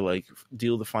attempting to like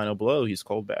deal the final blow, he's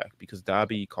called back because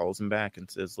Dabi calls him back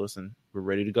and says, listen, we're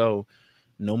ready to go.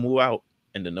 Nomu out.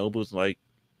 And the Nobu's like,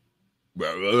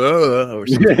 or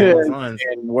something along those lines.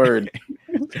 Word.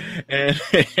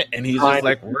 and he's just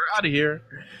like, we're out of here.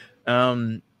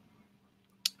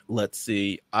 Let's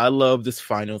see. I love this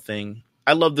final thing.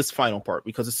 I love this final part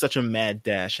because it's such a mad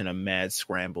dash and a mad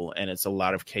scramble, and it's a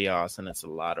lot of chaos and it's a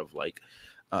lot of like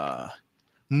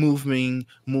moving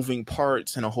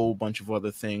parts and a whole bunch of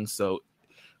other things. So,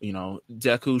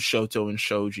 Deku, Shoto, and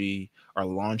Shoji are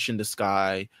launched in the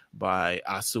sky by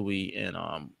Asui and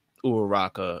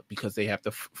Uraraka because they have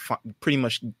to pretty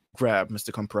much grab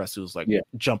Mr. Compress, who's like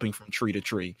jumping from tree to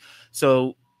tree.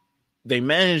 So they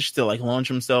manage to like launch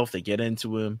himself. They get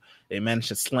into him. They manage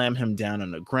to slam him down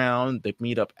on the ground. They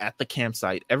meet up at the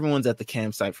campsite. Everyone's at the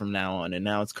campsite from now on. And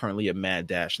now it's currently a mad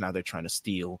dash. Now they're trying to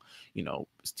steal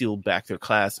back their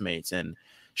classmates. And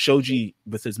Shoji,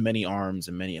 with his many arms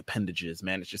and many appendages,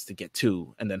 manages to get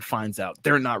two and then finds out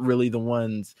they're not really the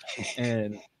ones.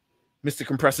 And Mr.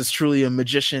 Compress is truly a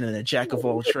magician and a jack of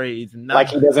all trades. Like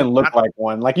he doesn't look like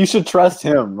one. Like you should trust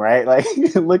him, right? Like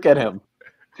look at him.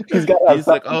 He's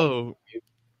like, you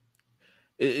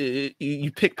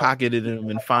pickpocketed him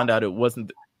and found out it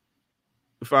wasn't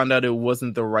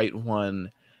the right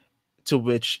one. To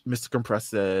which Mr. Compress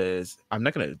says, I'm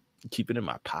not gonna keep it in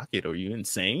my pocket. Are you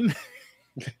insane?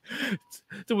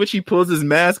 To which he pulls his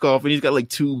mask off and he's got like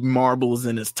two marbles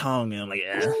in his tongue, and I'm like,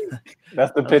 yeah.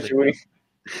 That's the picture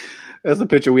That's the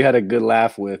picture we had a good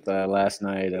laugh with last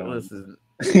night. Listen,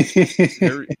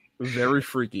 very, very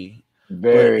freaky.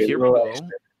 Very. Here we go.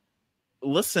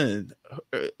 Listen,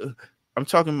 I'm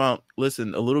talking about.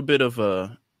 Listen, a little bit of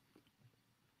a.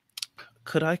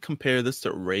 Could I compare this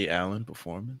to Ray Allen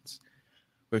performance?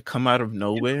 Where it come out of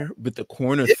nowhere with the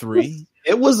corner three.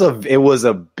 It was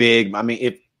a big. I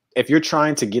mean, if you're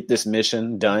trying to get this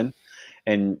mission done,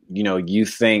 and you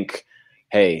think,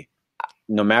 hey,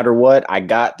 no matter what, I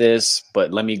got this,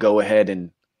 but let me go ahead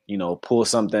and, pull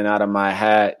something out of my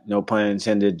hat, no pun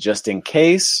intended, just in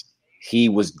case. He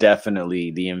was definitely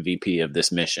the MVP of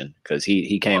this mission because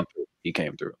he came through. He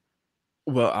came through.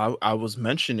 Well, I was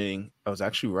actually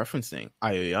referencing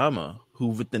Aoyama, who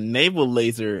with the naval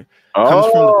laser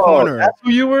comes from the corner. That's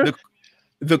who you were?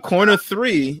 The corner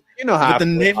three. You know how with the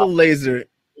naval laser.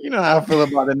 You know how I feel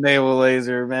about the naval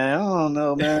laser, man. I don't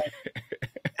know, man.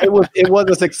 It was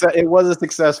a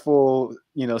successful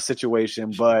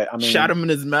situation, but I mean, shot him in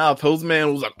his mouth. Hose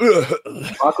man was like,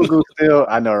 Bakugou still.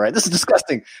 I know, right? This is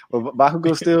disgusting. But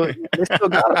Bakugou still, they still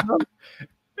got him.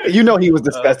 He was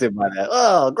disgusted by that.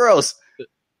 Oh, gross.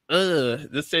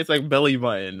 This tastes like belly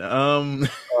button. Oh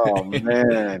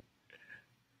man.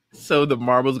 So the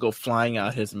marbles go flying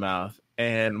out his mouth.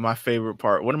 And one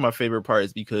of my favorite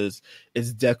parts, because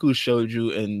it's Deku,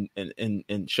 Shoju,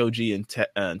 and Shoji and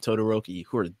Todoroki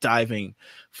who are diving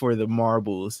for the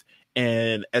marbles.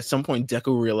 And at some point,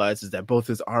 Deku realizes that both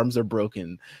his arms are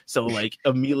broken. So, like,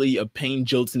 immediately a pain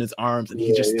jolts in his arms, and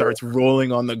he just starts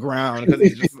rolling on the ground because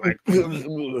he's just like.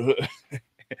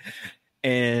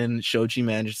 And Shoji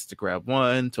manages to grab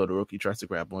one. Todoroki tries to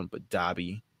grab one, but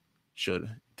Dabi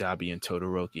and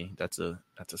Todoroki. That's a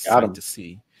sight to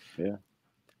see. Yeah,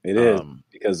 it is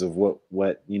because of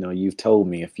what you've told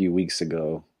me a few weeks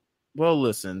ago. Well,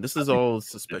 listen, this is all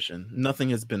suspicion. Nothing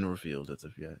has been revealed as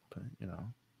of yet, but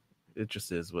it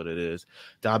just is what it is.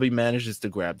 Dabi manages to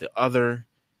grab the other.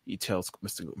 He tells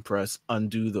Mr. Compress,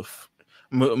 undo the...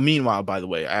 Meanwhile, by the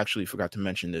way, I actually forgot to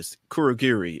mention this.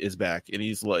 Kurogiri is back, and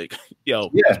he's like, yo,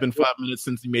 it's been 5 minutes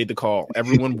since he made the call.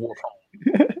 Everyone warp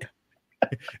home.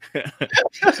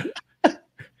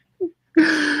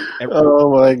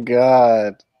 Oh, my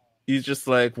God. He's just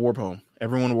like, warp home.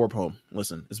 Everyone warp home.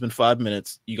 Listen, it's been 5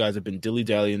 minutes. You guys have been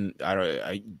dilly-dallying.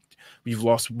 We've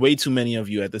lost way too many of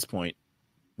you at this point.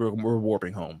 We're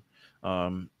warping home.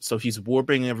 So he's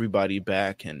warping everybody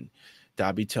back, and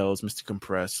Dabi tells Mr.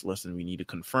 Compress, listen, we need to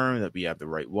confirm that we have the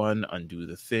right one. Undo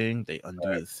the thing. They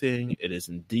undo the thing. It is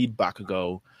indeed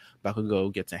Bakugou.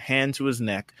 Bakugou gets a hand to his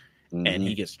neck, and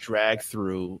he gets dragged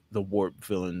through the warp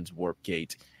villain's warp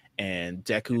gate. And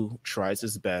Deku tries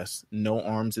his best. No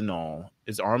arms and all.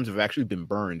 His arms have actually been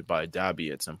burned by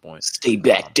Dabi at some point. Stay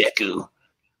back, Deku.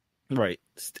 Right.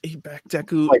 Stay back,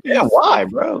 Deku. Like, yeah, why,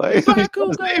 bro? Like,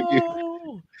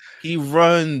 he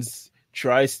runs,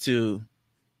 tries to.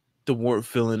 The warp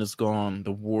villain is gone.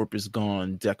 The warp is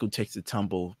gone. Deku takes a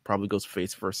tumble, probably goes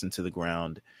face first into the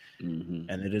ground. And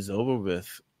it is over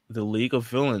with. The League of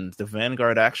Villains, the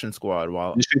Vanguard Action Squad.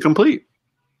 Mission complete.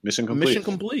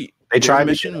 They tried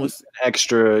mission was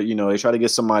extra, they try to get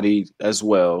somebody as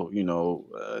well,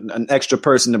 an extra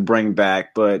person to bring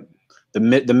back, but the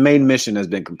main mission has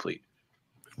been complete.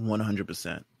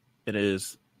 100%. It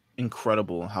is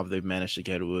incredible how they've managed to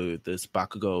get away with this.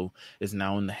 Bakugou is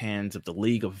now in the hands of the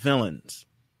League of Villains.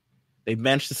 They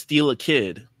managed to steal a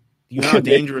kid. You know how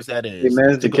dangerous that is. They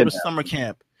managed to go to summer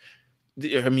camp.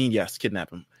 I mean, yes,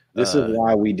 kidnap him. This is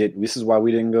why we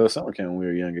didn't go to summer camp when we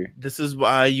were younger. This is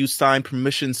why you sign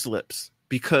permission slips,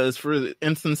 because for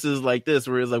instances like this,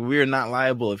 where it's like we're not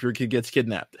liable if your kid gets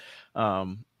kidnapped, but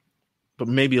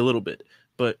maybe a little bit.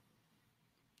 But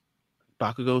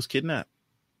Bakugou's kidnapped.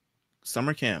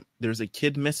 Summer camp. There's a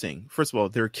kid missing. First of all,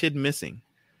 there are kids missing.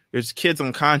 There's kids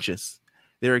unconscious.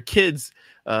 There are kids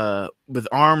with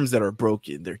arms that are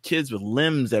broken. There are kids with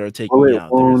limbs that are taken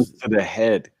out. There's to the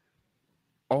head.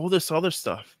 All this other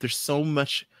stuff. There's so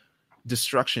much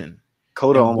destruction.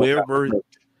 Koda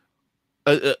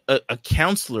a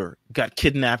counselor got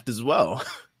kidnapped as well.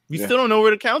 We still don't know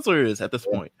where the counselor is at this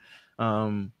point.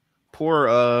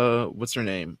 Poor what's her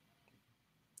name?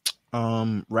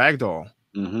 Ragdoll.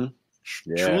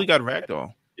 Truly got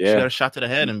ragdoll. She got a shot to the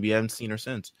head, and we haven't seen her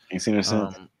since.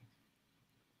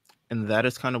 And that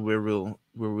is kind of where we'll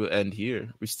end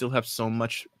here. We still have so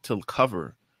much to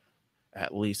cover,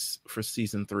 at least for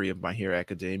season 3 of My Hero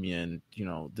Academia. And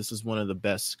this is one of the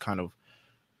best kind of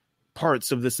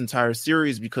parts of this entire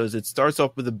series, because it starts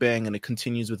off with a bang and it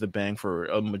continues with a bang for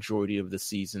a majority of the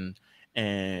season.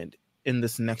 And in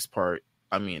this next part,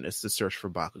 I mean, it's the search for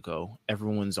Bakugou.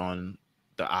 Everyone's on.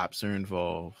 The ops are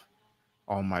involved.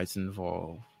 All Might's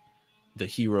involved. The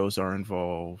heroes are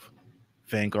involved.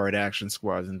 Vanguard Action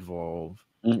Squad's involved.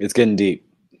 It's getting deep.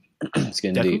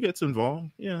 Deku gets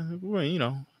involved. Yeah,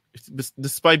 well,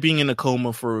 despite being in a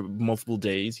coma for multiple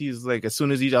days, he's like, as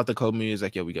soon as he's out the coma, he's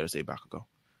like, yeah, we got to save Bakugou.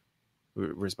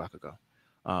 Where's Bakugou?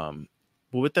 But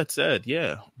with that said,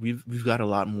 yeah, we've got a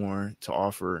lot more to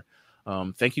offer.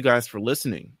 Thank you guys for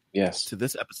listening. Yes, to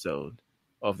this episode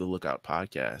of the Lookout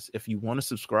Podcast. If you want to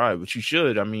subscribe, which you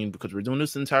should, I mean, because we're doing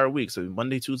this entire week, so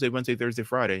Monday, Tuesday, Wednesday, Thursday,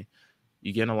 Friday,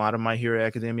 you're getting a lot of My Hero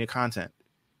Academia content.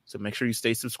 So make sure you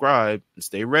stay subscribed and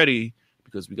stay ready,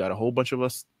 because we got a whole bunch of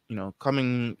us,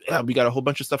 coming. Yeah, we got a whole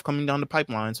bunch of stuff coming down the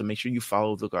pipeline. So make sure you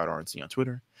follow the Lookout RNC on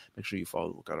Twitter. Make sure you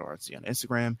follow the Lookout RNC on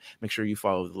Instagram. Make sure you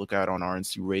follow the Lookout on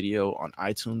RNC Radio on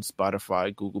iTunes,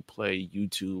 Spotify, Google Play,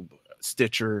 YouTube,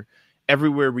 Stitcher.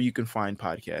 Everywhere where you can find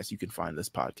podcasts, you can find this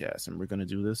podcast. And we're going to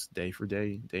do this day for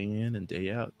day, day in and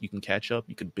day out. You can catch up.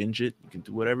 You can binge it. You can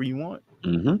do whatever you want.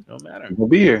 No matter. We'll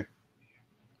be here.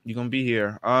 You're going to be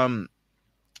here.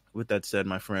 With that said,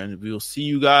 my friend, we will see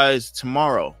you guys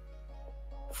tomorrow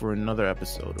for another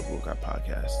episode of Lookout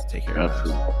Podcast. Take care, guys.